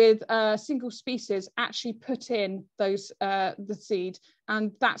 with single species, actually put in those the seed,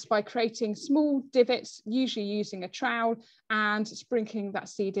 and that's by creating small divots, usually using a trowel, and sprinkling that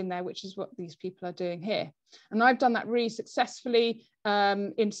seed in there, which is what these people are doing here. And I've done that really successfully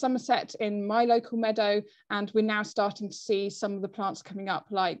in Somerset, in my local meadow, and we're now starting to see some of the plants coming up,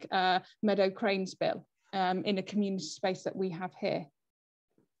 like meadow cranesbill, in a community space that we have here.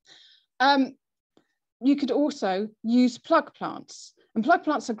 You could also use plug plants. And plug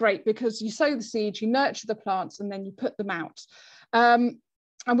plants are great because you sow the seeds, you nurture the plants, and then you put them out. I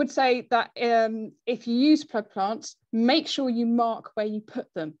would say that if you use plug plants, make sure you mark where you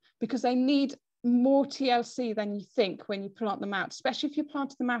put them, because they need more TLC than you think when you plant them out, especially if you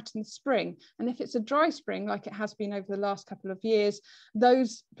planted them out in the spring. And if it's a dry spring, like it has been over the last couple of years,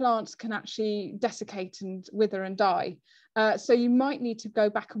 those plants can actually desiccate and wither and die. So you might need to go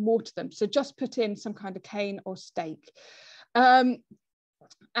back and water them. So just put in some kind of cane or stake.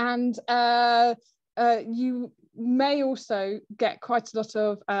 You may also get quite a lot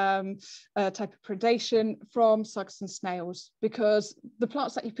of type of predation from slugs and snails, because the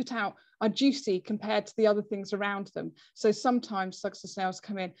plants that you put out are juicy compared to the other things around them. So sometimes slugs and snails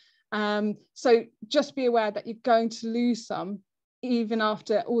come in. So just be aware that you're going to lose some even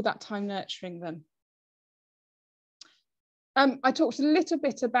after all that time nurturing them. I talked a little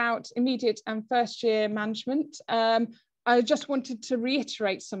bit about immediate and first year management. I just wanted to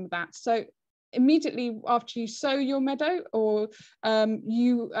reiterate some of that. So immediately after you sow your meadow, or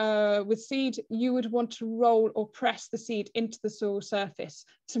with seed, you would want to roll or press the seed into the soil surface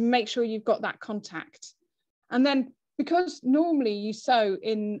to make sure you've got that contact. And then, because normally you sow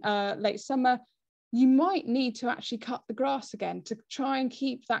in late summer, you might need to actually cut the grass again to try and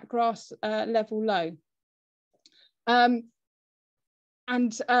keep that grass level low.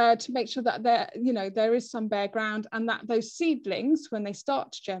 And to make sure that there is some bare ground, and that those seedlings, when they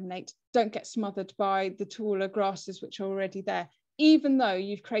start to germinate, don't get smothered by the taller grasses which are already there. Even though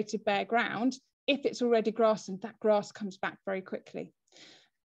you've created bare ground, if it's already grass, and that grass comes back very quickly.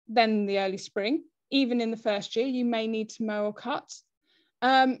 Then in the early spring, even in the first year, you may need to mow or cut,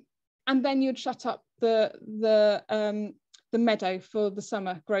 and then you'd shut up the meadow for the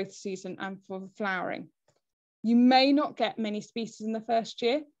summer growth season and for the flowering. You may not get many species in the first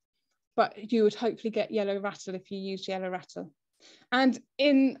year, but you would hopefully get yellow rattle if you use yellow rattle. And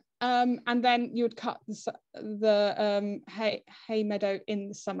then you would cut the hay meadow in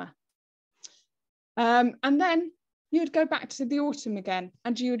the summer. And then you would go back to the autumn again,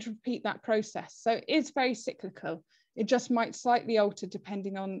 and you would repeat that process. So it is very cyclical. It just might slightly alter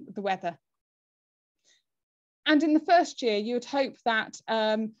depending on the weather. And in the first year, you would hope that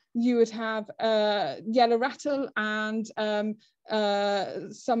you would have yellow rattle and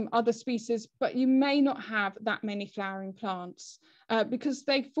some other species, but you may not have that many flowering plants because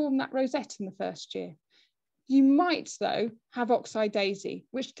they form that rosette in the first year. You might, though, have oxeye daisy,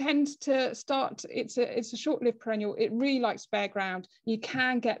 which tends to start, it's a short-lived perennial. It really likes bare ground. You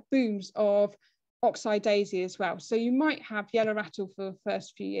can get booms of oxeye daisy as well. So you might have yellow rattle for the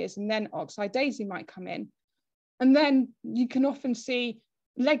first few years, and then oxeye daisy might come in. And then you can often see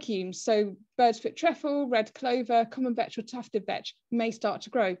legumes, so bird's foot trefoil, red clover, common vetch or tufted vetch may start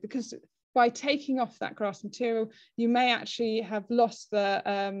to grow, because by taking off that grass material, you may actually have lost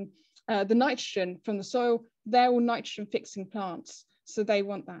the nitrogen from the soil. They're all nitrogen fixing plants, so they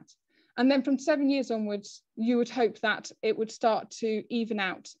want that. And then from 7 years onwards, you would hope that it would start to even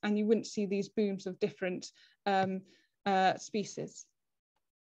out and you wouldn't see these booms of different species.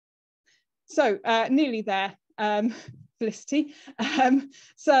 So nearly there. Felicity. As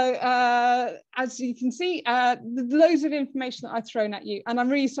you can see, loads of information that I've thrown at you, and I'm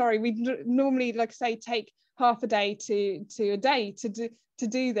really sorry. We normally, like I say, take half a day to a day to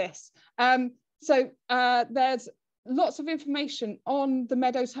do this. There's lots of information on the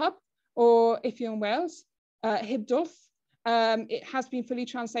Meadows Hub, or if you're in Wales, Hibdolf. It has been fully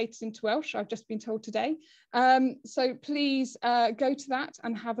translated into Welsh, I've just been told today. So please go to that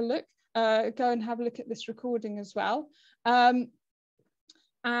and have a look. Go and have a look at this recording as well.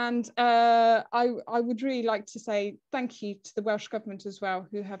 And I would really like to say thank you to the Welsh Government as well,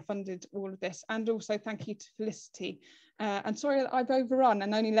 who have funded all of this, and also thank you to Felicity. And sorry that I've overrun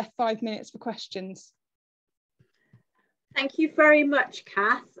and only left 5 minutes for questions. Thank you very much,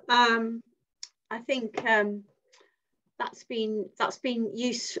 Kath. I think that's been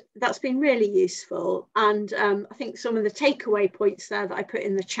really useful, and I think some of the takeaway points there that I put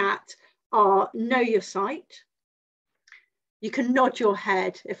in the chat are: know your site. You can nod your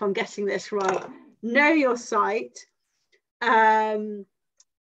head if I'm getting this right. Know your site. You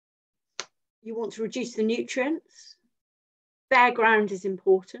want to reduce the nutrients. Bare ground is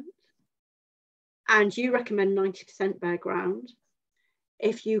important. And you recommend 90% bare ground.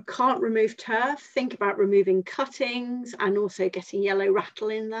 If you can't remove turf, think about removing cuttings and also getting yellow rattle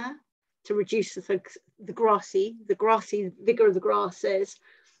in there to reduce the grassy vigor of the grasses.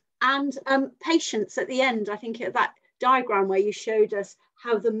 And patience at the end. I think that diagram where you showed us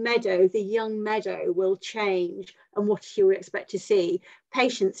how the meadow, the young meadow, will change and what you expect to see.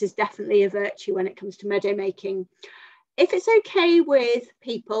 Patience is definitely a virtue when it comes to meadow making. If it's okay with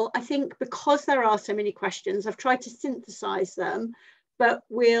people, I think because there are so many questions, I've tried to synthesize them, but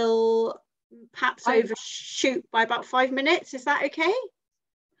we'll perhaps overshoot by about 5 minutes. Is that okay?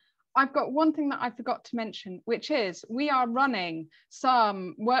 I've got one thing that I forgot to mention, which is we are running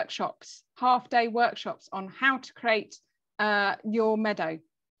some workshops, half-day workshops on how to create your meadow.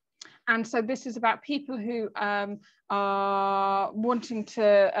 And so this is about people who are wanting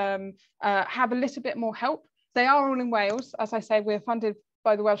to have a little bit more help. They are all in Wales. As I say, we're funded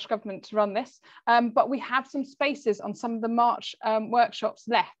by the Welsh Government to run this, but we have some spaces on some of the March workshops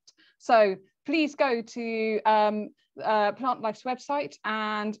left. So please go to Plant Life's website,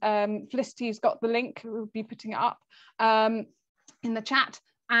 and Felicity's got the link. We'll be putting it up in the chat,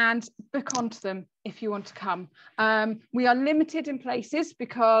 and book onto them if you want to come. We are limited in places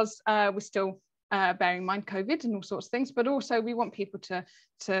because we're still bearing in mind COVID and all sorts of things, but also we want people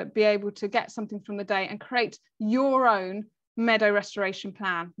to be able to get something from the day and create your own meadow restoration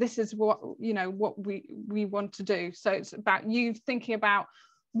plan. This is what we want to do. So it's about you thinking about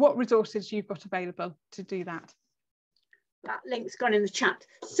what resources you've got available to do that. That link's gone in the chat.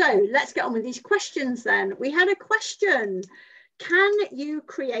 So let's get on with these questions then. We had a question: can you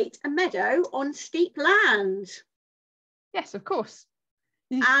create a meadow on steep land? Yes, of course.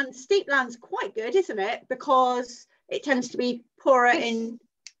 And steep land's quite good, isn't it? Because it tends to be poorer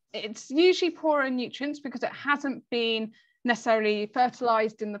It's usually poorer in nutrients because it hasn't been necessarily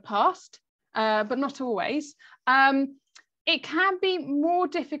fertilized in the past, but not always. It can be more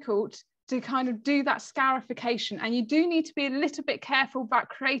difficult to kind of do that scarification, and you do need to be a little bit careful about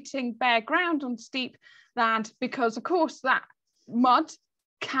creating bare ground on steep land because of course that mud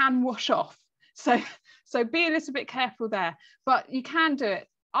can wash off. So be a little bit careful there, but you can do it.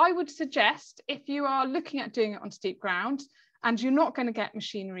 I would suggest, if you are looking at doing it on steep ground and you're not going to get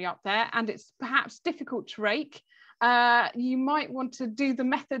machinery up there and it's perhaps difficult to rake, you might want to do the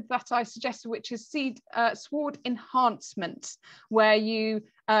method that I suggested, which is sward enhancement, where you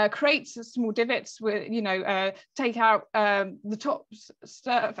create small divots with, take out the top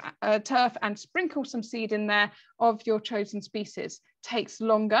turf and sprinkle some seed in there of your chosen species. Takes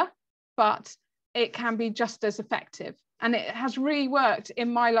longer, but it can be just as effective. And it has really worked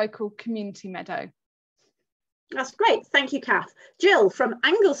in my local community meadow. That's great. Thank you, Kath. Jill from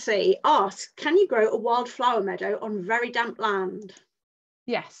Anglesey asks, can you grow a wildflower meadow on very damp land?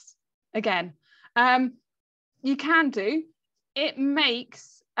 Yes, again, you can do. It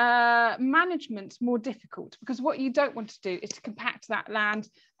makes management more difficult because what you don't want to do is to compact that land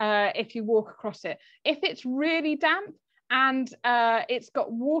if you walk across it. If it's really damp and it's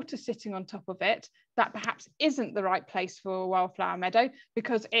got water sitting on top of it, that perhaps isn't the right place for a wildflower meadow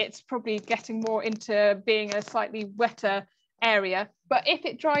because it's probably getting more into being a slightly wetter area. But if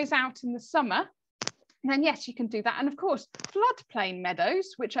it dries out in the summer, then yes, you can do that. And of course, floodplain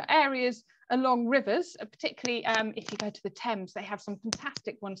meadows, which are areas along rivers, particularly if you go to the Thames, they have some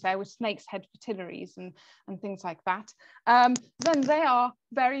fantastic ones there with snake's head fritillaries and things like that. Then they are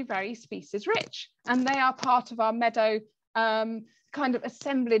very, very species rich, and they are part of our meadow kind of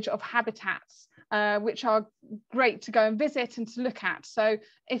assemblage of habitats, which are great to go and visit and to look at. So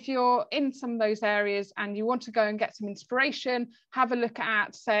if you're in some of those areas and you want to go and get some inspiration, have a look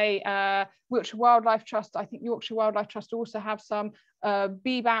at, say, Wiltshire Wildlife Trust. I think Yorkshire Wildlife Trust also have some,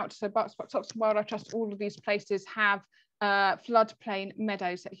 BBOUT, so Bucks, Box, Oxford Wildlife Trust, all of these places have floodplain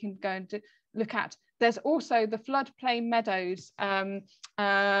meadows that you can go and look at. There's also the Floodplain Meadows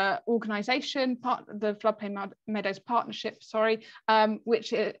organisation, the Floodplain Meadows Partnership, sorry,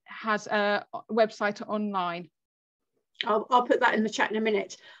 which has a website online. I'll put that in the chat in a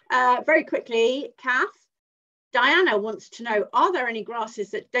minute. Very quickly, Kath, Diana wants to know, are there any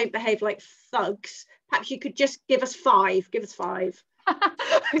grasses that don't behave like thugs? Perhaps you could just give us 5. Give us 5.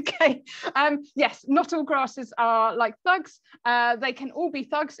 Okay, yes, not all grasses are like thugs. They can all be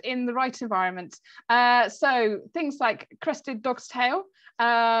thugs in the right environment. So things like crested dog's tail,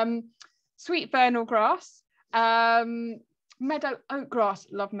 sweet vernal grass, meadow oak grass,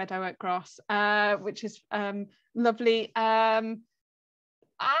 love meadow oak grass, which is lovely. I'm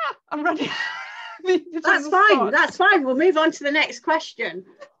running. That's fine, that's fine. We'll move on to the next question.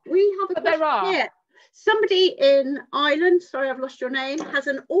 We have a question here. Somebody in Ireland, sorry, I've lost your name, has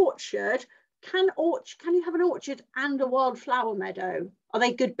an orchard. Can you have an orchard and a wildflower meadow? Are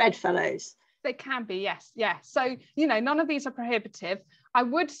they good bedfellows? They can be, yes, yeah. So, you know, none of these are prohibitive. I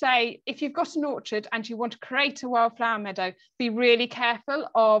would say if you've got an orchard and you want to create a wildflower meadow, be really careful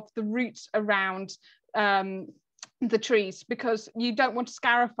of the roots around the trees, because you don't want to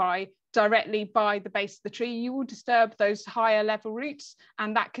scarify directly by the base of the tree. You will disturb those higher level roots,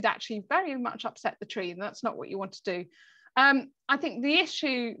 and that could actually very much upset the tree, and that's not what you want to do. I think the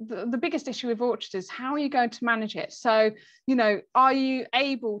issue, the biggest issue with orchards is how are you going to manage it? So, you know, are you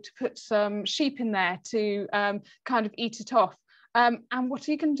able to put some sheep in there to kind of eat it off? And what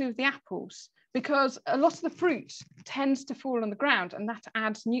are you going to do with the apples? Because a lot of the fruit tends to fall on the ground, and that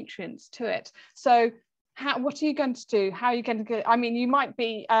adds nutrients to it. So what are you going to do? How are you going to get, I mean, you might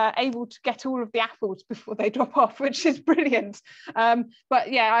be able to get all of the apples before they drop off, which is brilliant.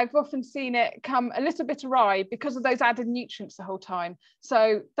 But yeah, I've often seen it come a little bit awry because of those added nutrients the whole time.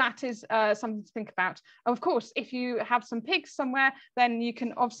 So that is something to think about. Of course, if you have some pigs somewhere, then you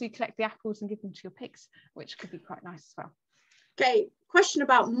can obviously collect the apples and give them to your pigs, which could be quite nice as well. Okay, question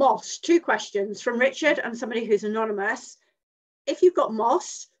about moss. 2 questions from Richard and somebody who's anonymous. If you've got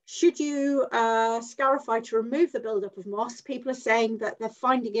moss, should you scarify to remove the buildup of moss? People are saying that they're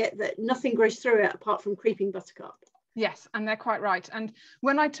finding it, that nothing grows through it apart from creeping buttercup. Yes, and they're quite right. And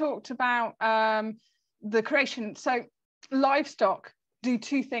when I talked about the creation, so livestock do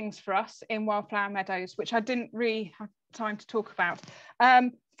 2 things for us in wildflower meadows, which I didn't really have time to talk about.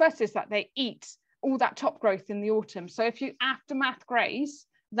 First is that they eat all that top growth in the autumn. So if you aftermath graze,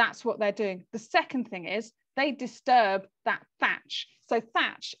 that's what they're doing. The second thing is they disturb that thatch. So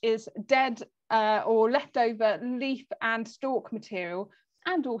thatch is dead or leftover leaf and stalk material,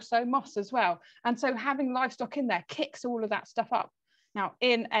 and also moss as well. And so having livestock in there kicks all of that stuff up. Now,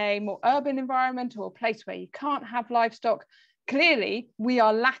 in a more urban environment or a place where you can't have livestock, clearly we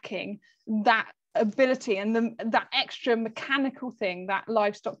are lacking that ability and that extra mechanical thing that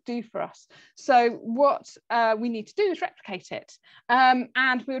livestock do for us. So what we need to do is replicate it.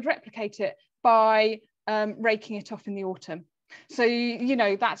 And we would replicate it by raking it off in the autumn. So, you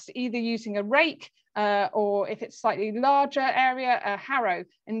know, that's either using a rake or if it's slightly larger area, a harrow.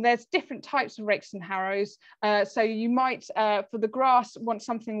 And there's different types of rakes and harrows. So you might, for the grass, want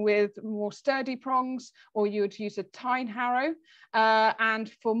something with more sturdy prongs, or you would use a tine harrow.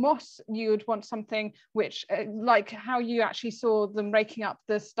 And for moss, you would want something which, like how you actually saw them raking up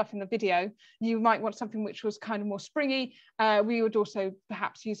the stuff in the video, you might want something which was kind of more springy. We would also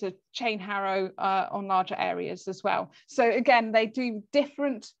perhaps use a chain harrow on larger areas as well. So again, they do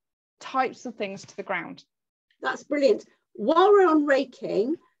different types of things to the ground. That's brilliant. While we're on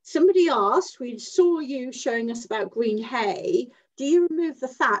raking, somebody asked, we saw you showing us about green hay. Do you remove the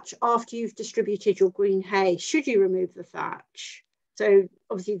thatch after you've distributed your green hay? Should you remove the thatch? So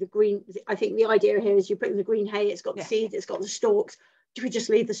obviously the green, I think the idea here is you put in the green hay, it's got the seed, it's got the stalks. Do we just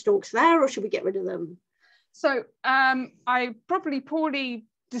leave the stalks there, or should we get rid of them? So I probably poorly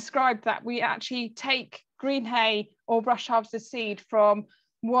described that. We actually take green hay or brush harvested seed from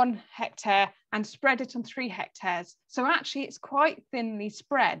 1 hectare and spread it on 3 hectares. So actually it's quite thinly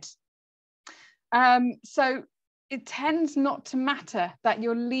spread. So it tends not to matter that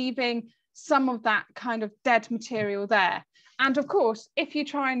you're leaving some of that kind of dead material there. And of course, if you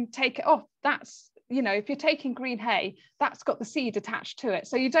try and take it off, that's, you know, if you're taking green hay, that's got the seed attached to it.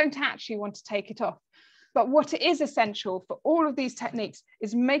 So you don't actually want to take it off. But what is essential for all of these techniques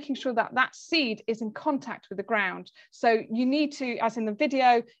is making sure that that seed is in contact with the ground. So you need to, as in the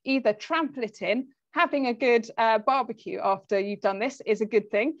video, either trample it in. Having a good barbecue after you've done this is a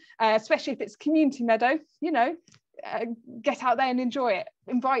good thing, especially if it's community meadow, you know, get out there and enjoy it.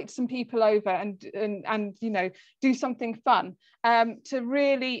 Invite some people over and you know, do something fun to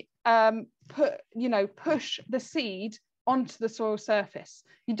really push the seed onto the soil surface.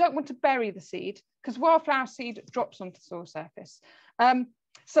 You don't want to bury the seed because wildflower seed drops onto the soil surface.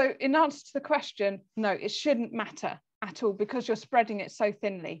 So in answer to the question, no, it shouldn't matter at all because you're spreading it so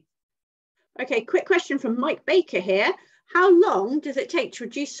thinly. Okay, quick question from Mike Baker here. How long does it take to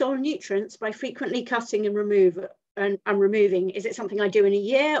reduce soil nutrients by frequently cutting and removing? Is it something I do in a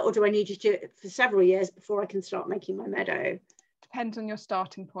year, or do I need to do it for several years before I can start making my meadow? Depends on your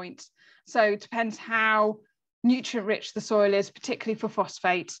starting point. So it depends how nutrient rich the soil is, particularly for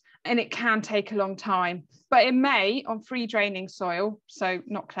phosphate, and it can take a long time. But it may, on free draining soil, so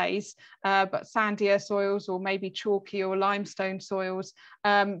not clays, but sandier soils or maybe chalky or limestone soils,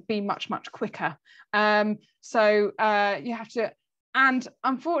 be much quicker. So you have to, and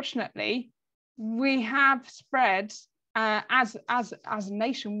unfortunately we have spread as a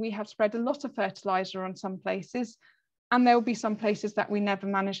nation, we have spread a lot of fertilizer on some places, and there will be some places that we never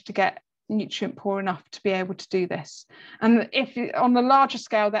managed to get nutrient poor enough to be able to do this. And if on the larger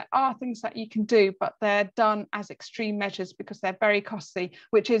scale, there are things that you can do, but they're done as extreme measures because they're very costly,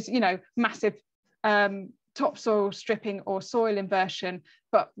 which is, you know, massive topsoil stripping or soil inversion.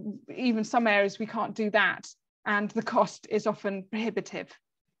 But even some areas we can't do that, and the cost is often prohibitive.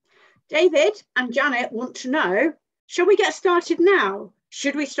 David and Janet want to know, shall we get started now?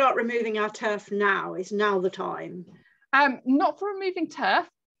 Should we start removing our turf now? Is now the time? Not for removing turf,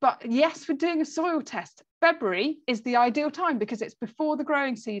 but yes, for doing a soil test. February is the ideal time because it's before the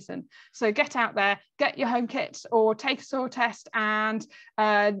growing season. So get out there, get your home kits or take a soil test and,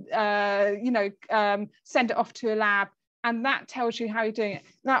 send it off to a lab. And that tells you how you're doing it.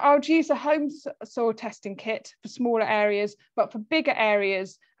 Now, I would use a home soil testing kit for smaller areas, but for bigger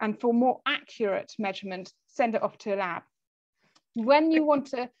areas and for more accurate measurement, send it off to a lab. When you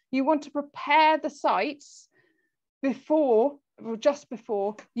want to prepare the sites before, or just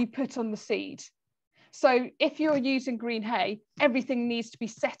before you put on the seed. So if you're using green hay, everything needs to be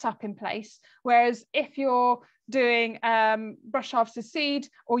set up in place. Whereas if you're doing brush harvested seed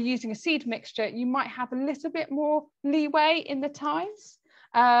or using a seed mixture, you might have a little bit more leeway in the times.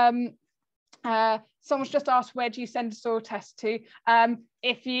 Someone's just asked, where do you send a soil test to?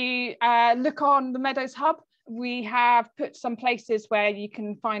 If you look on the Meadows Hub, we have put some places where you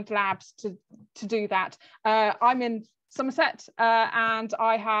can find labs to do that. I'm in Somerset and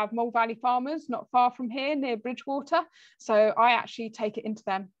I have Mole Valley Farmers not far from here near Bridgewater, so I actually take it into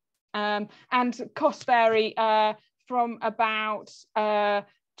them, and costs vary from about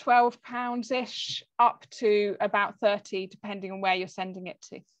 £12-ish up to about 30 depending on where you're sending it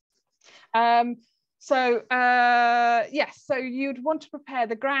to. Yes, so you'd want to prepare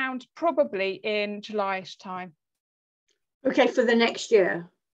the ground probably in July-ish time. Okay, for the next year?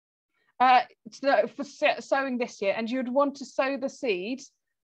 For sowing this year, and you'd want to sow the seed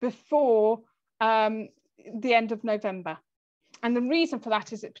before the end of November. And the reason for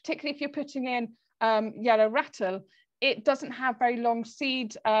that is that particularly if you're putting in yellow rattle, it doesn't have very long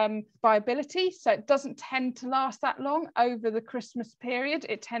seed viability, so it doesn't tend to last that long over the Christmas period.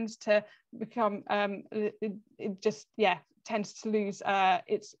 It tends to become tends to lose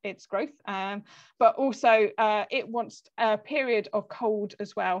its growth, but also it wants a period of cold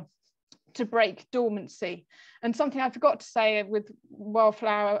as well to break dormancy. And something I forgot to say with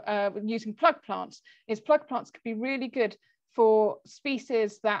wildflower using plug plants is plug plants can be really good for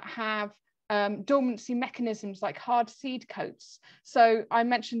species that have dormancy mechanisms like hard seed coats. So I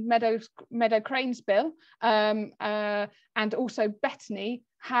mentioned meadow cranesbill and also betony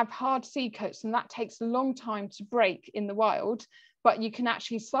have hard seed coats, and that takes a long time to break in the wild, but you can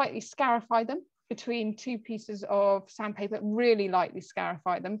actually slightly scarify them between two pieces of sandpaper, really lightly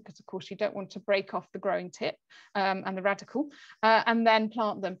scarify them, because of course you don't want to break off the growing tip and the radicle, and then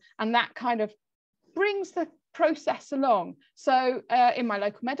plant them. And that kind of brings the process along. So in my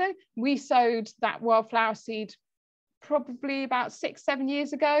local meadow, we sowed that wildflower seed probably about 6-7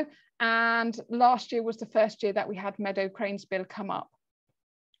 years ago, and last year was the first year that we had meadow cranesbill come up.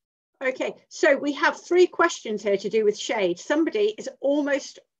 Okay, so we have 3 questions here to do with shade. Somebody is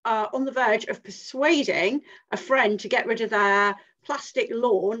almost on the verge of persuading a friend to get rid of their plastic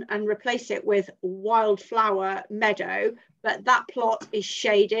lawn and replace it with wildflower meadow, but that plot is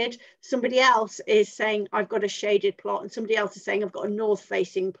shaded. Somebody else is saying I've got a shaded plot, and somebody else is saying I've got a north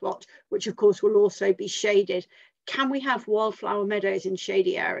facing plot, which of course will also be shaded. Can we have wildflower meadows in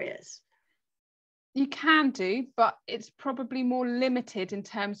shady areas? You can do, but it's probably more limited in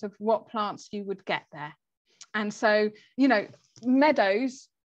terms of what plants you would get there. And so, you know, meadows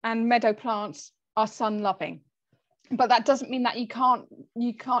and meadow plants are sun loving. but that doesn't mean that you can't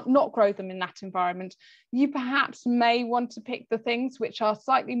not grow them in that environment. You perhaps may want to pick the things which are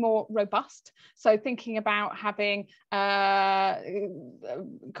slightly more robust. So thinking about having common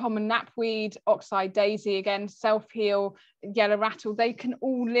knapweed, oxeye daisy, again, self-heal, yellow rattle, they can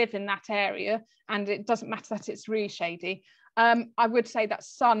all live in that area, and it doesn't matter that it's really shady. I would say that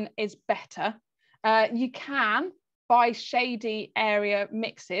sun is better. You can buy shady area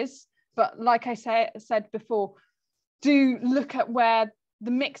mixes, but like I said before, do look at where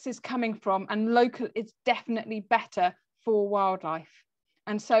the mix is coming from, and local is definitely better for wildlife.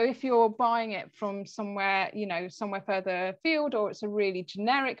 And so if you're buying it from somewhere, you know, somewhere further afield, or it's a really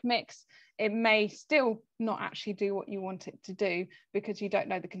generic mix, it may still not actually do what you want it to do, because you don't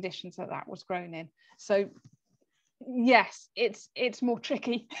know the conditions that that was grown in. So yes, it's more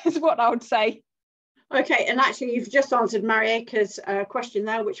tricky is what I would say. Okay, and actually you've just answered Marieka's question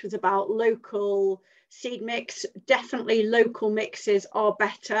there, which was about local seed mix. Definitely local mixes are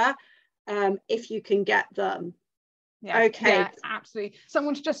better if you can get them. Yeah, okay. Yeah, absolutely.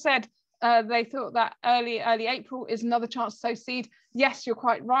 Someone's just said they thought that early April is another chance to sow seed. Yes, you're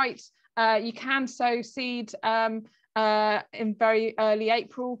quite right. You can sow seed in very early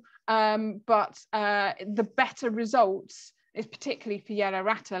April, but the better results is particularly for yellow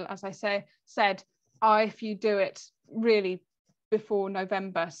rattle, as I said, if you do it really before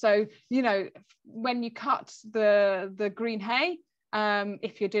November. So, you know, when you cut the green hay,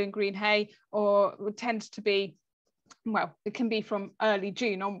 if you're doing green hay, or it tends to be, well, it can be from early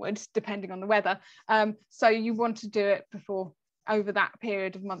June onwards, depending on the weather. So you want to do it over that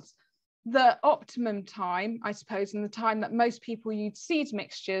period of months. The optimum time, I suppose, and the time that most people use seed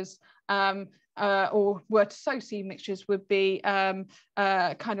mixtures or were to sow seed mixtures would be kind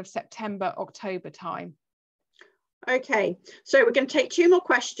of September, October time. Okay, so we're going to take 2 more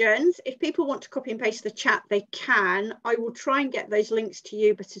questions. If people want to copy and paste the chat, they can. I will try and get those links to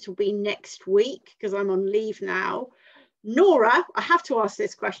you, but it'll be next week because I'm on leave now. Nora, I have to ask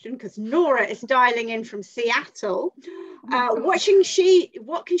this question because Nora is dialing in from Seattle. What can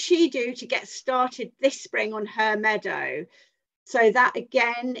she do to get started this spring on her meadow? So that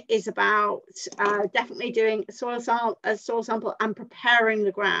again is about definitely doing a soil sample and preparing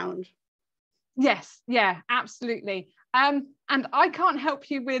the ground. Yes, yeah, absolutely. And I can't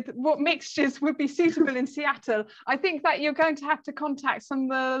help you with what mixtures would be suitable in Seattle. I think that you're going to have to contact some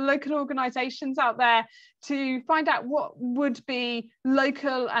of the local organisations out there to find out what would be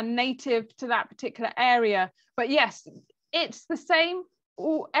local and native to that particular area. But yes, it's the same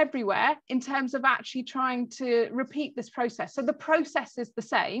all everywhere in terms of actually trying to repeat this process. So the process is the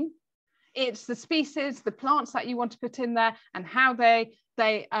same. It's the species, the plants that you want to put in there, and how they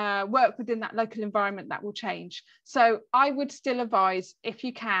work within that local environment that will change. So I would still advise, if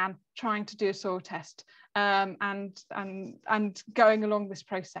you can, trying to do a soil test and going along this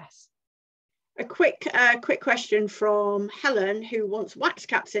process. A quick question from Helen, who wants wax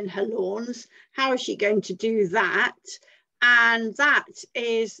caps in her lawns. How is she going to do that? And that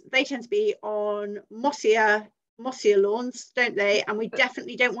is, they tend to be on mossier lawns, don't they? And we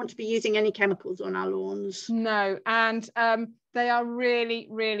definitely don't want to be using any chemicals on our lawns. No, and they are really,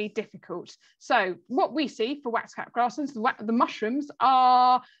 really difficult. So what we see for waxcap grasslands, the mushrooms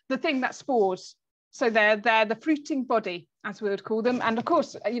are the thing that spores. So they're the fruiting body, as we would call them. And of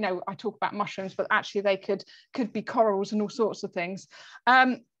course, you know, I talk about mushrooms, but actually they could be corals and all sorts of things.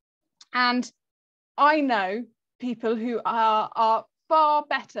 And I know people who are far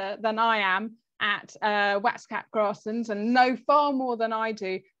better than I am at waxcap grasslands, and know far more than I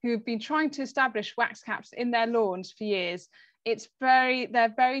do, who have been trying to establish waxcaps in their lawns for years.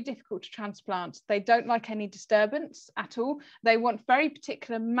 They're very difficult to transplant. They don't like any disturbance at all. They want very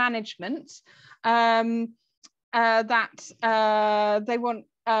particular management, that they want,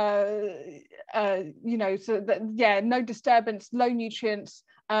 you know, so that, yeah, no disturbance, low nutrients,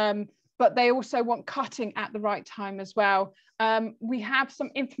 but they also want cutting at the right time as well. We have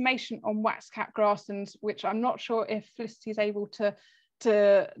some information on waxcap grasslands, which I'm not sure if Felicity is able to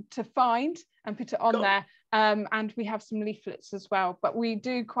find and put it on there. And we have some leaflets as well, but we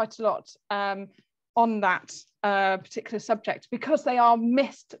do quite a lot on that particular subject, because they are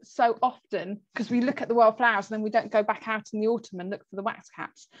missed so often, because we look at the wildflowers and then we don't go back out in the autumn and look for the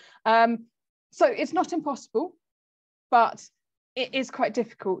waxcaps. So it's not impossible, but it is quite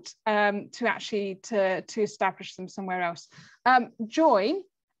difficult to actually to establish them somewhere else. Join,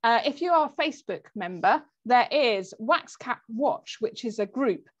 if you are a Facebook member, there is Waxcap Watch, which is a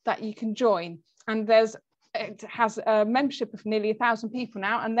group that you can join, and there's it has a membership of nearly 1,000 people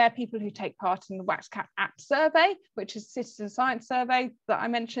now, and they're people who take part in the Wax Cap Act survey, which is a citizen science survey that I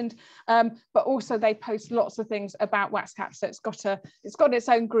mentioned, but also they post lots of things about wax caps, so it's got its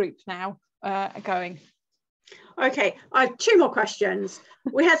own group now going. Okay, I have 2 more questions.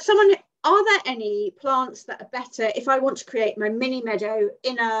 We had someone, are there any plants that are better if I want to create my mini meadow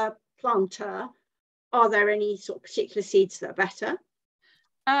in a planter? Are there any sort of particular seeds that are better?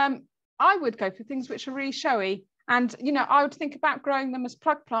 I would go for things which are really showy, and I would think about growing them as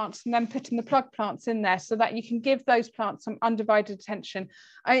plug plants and then putting the plug plants in there so that you can give those plants some undivided attention.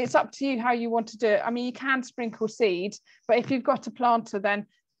 It's up to you how you want to do it. I mean, you can sprinkle seed, but if you've got a planter, then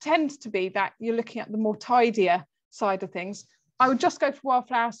tends to be that you're looking at the more tidier side of things. I would just go for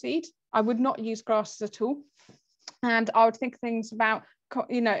wildflower seed. I would not use grasses at all, and I would think things about,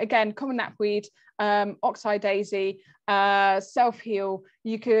 again, common knapweed, oxeye daisy, self-heal.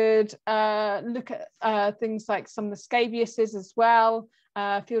 You could look at things like some of the scabiouses as well,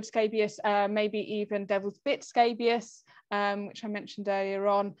 field scabious, maybe even devil's bit scabious, which I mentioned earlier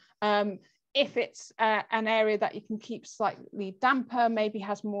on. If it's an area that you can keep slightly damper, maybe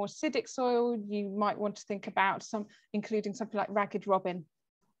has more acidic soil, you might want to think about including something like ragged robin.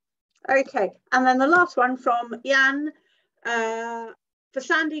 Okay, and then the last one from Jan. For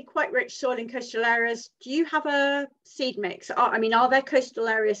sandy, quite rich soil in coastal areas, do you have a seed mix? Are there coastal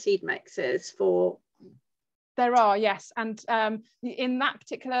area seed mixes for? There are, yes. And in that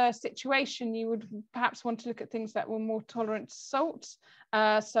particular situation, you would perhaps want to look at things that were more tolerant to salt.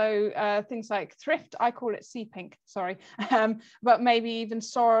 So things like thrift, I call it sea pink, sorry, but maybe even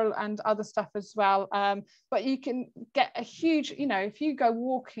sorrel and other stuff as well. But you can get a huge, if you go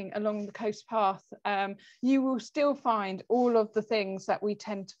walking along the coast path, you will still find all of the things that we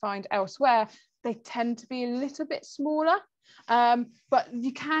tend to find elsewhere. They tend to be a little bit smaller, but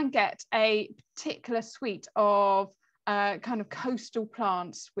you can get a particular suite of kind of coastal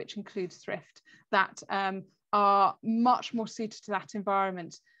plants, which includes thrift, that are much more suited to that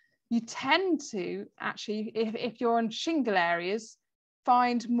environment. You tend to actually, if you're in shingle areas,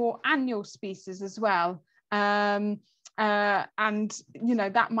 find more annual species as well. And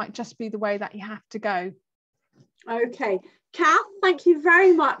that might just be the way that you have to go. Okay, Kath, thank you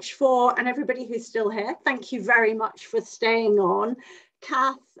very much and everybody who's still here, thank you very much for staying on.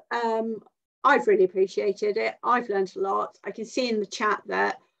 Kath, I've really appreciated it. I've learned a lot. I can see in the chat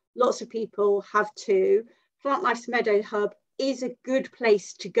that lots of people have too. Plant Life's Meadow Hub is a good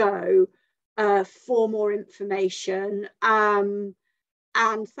place to go for more information. And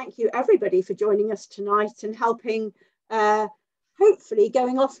thank you everybody for joining us tonight and helping, hopefully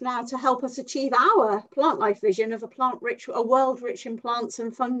going off now to help us achieve our Plant Life vision of a world rich in plants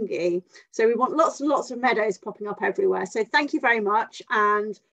and fungi. So we want lots and lots of meadows popping up everywhere. So thank you very much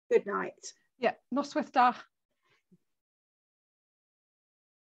and good night. Yeah, nos swift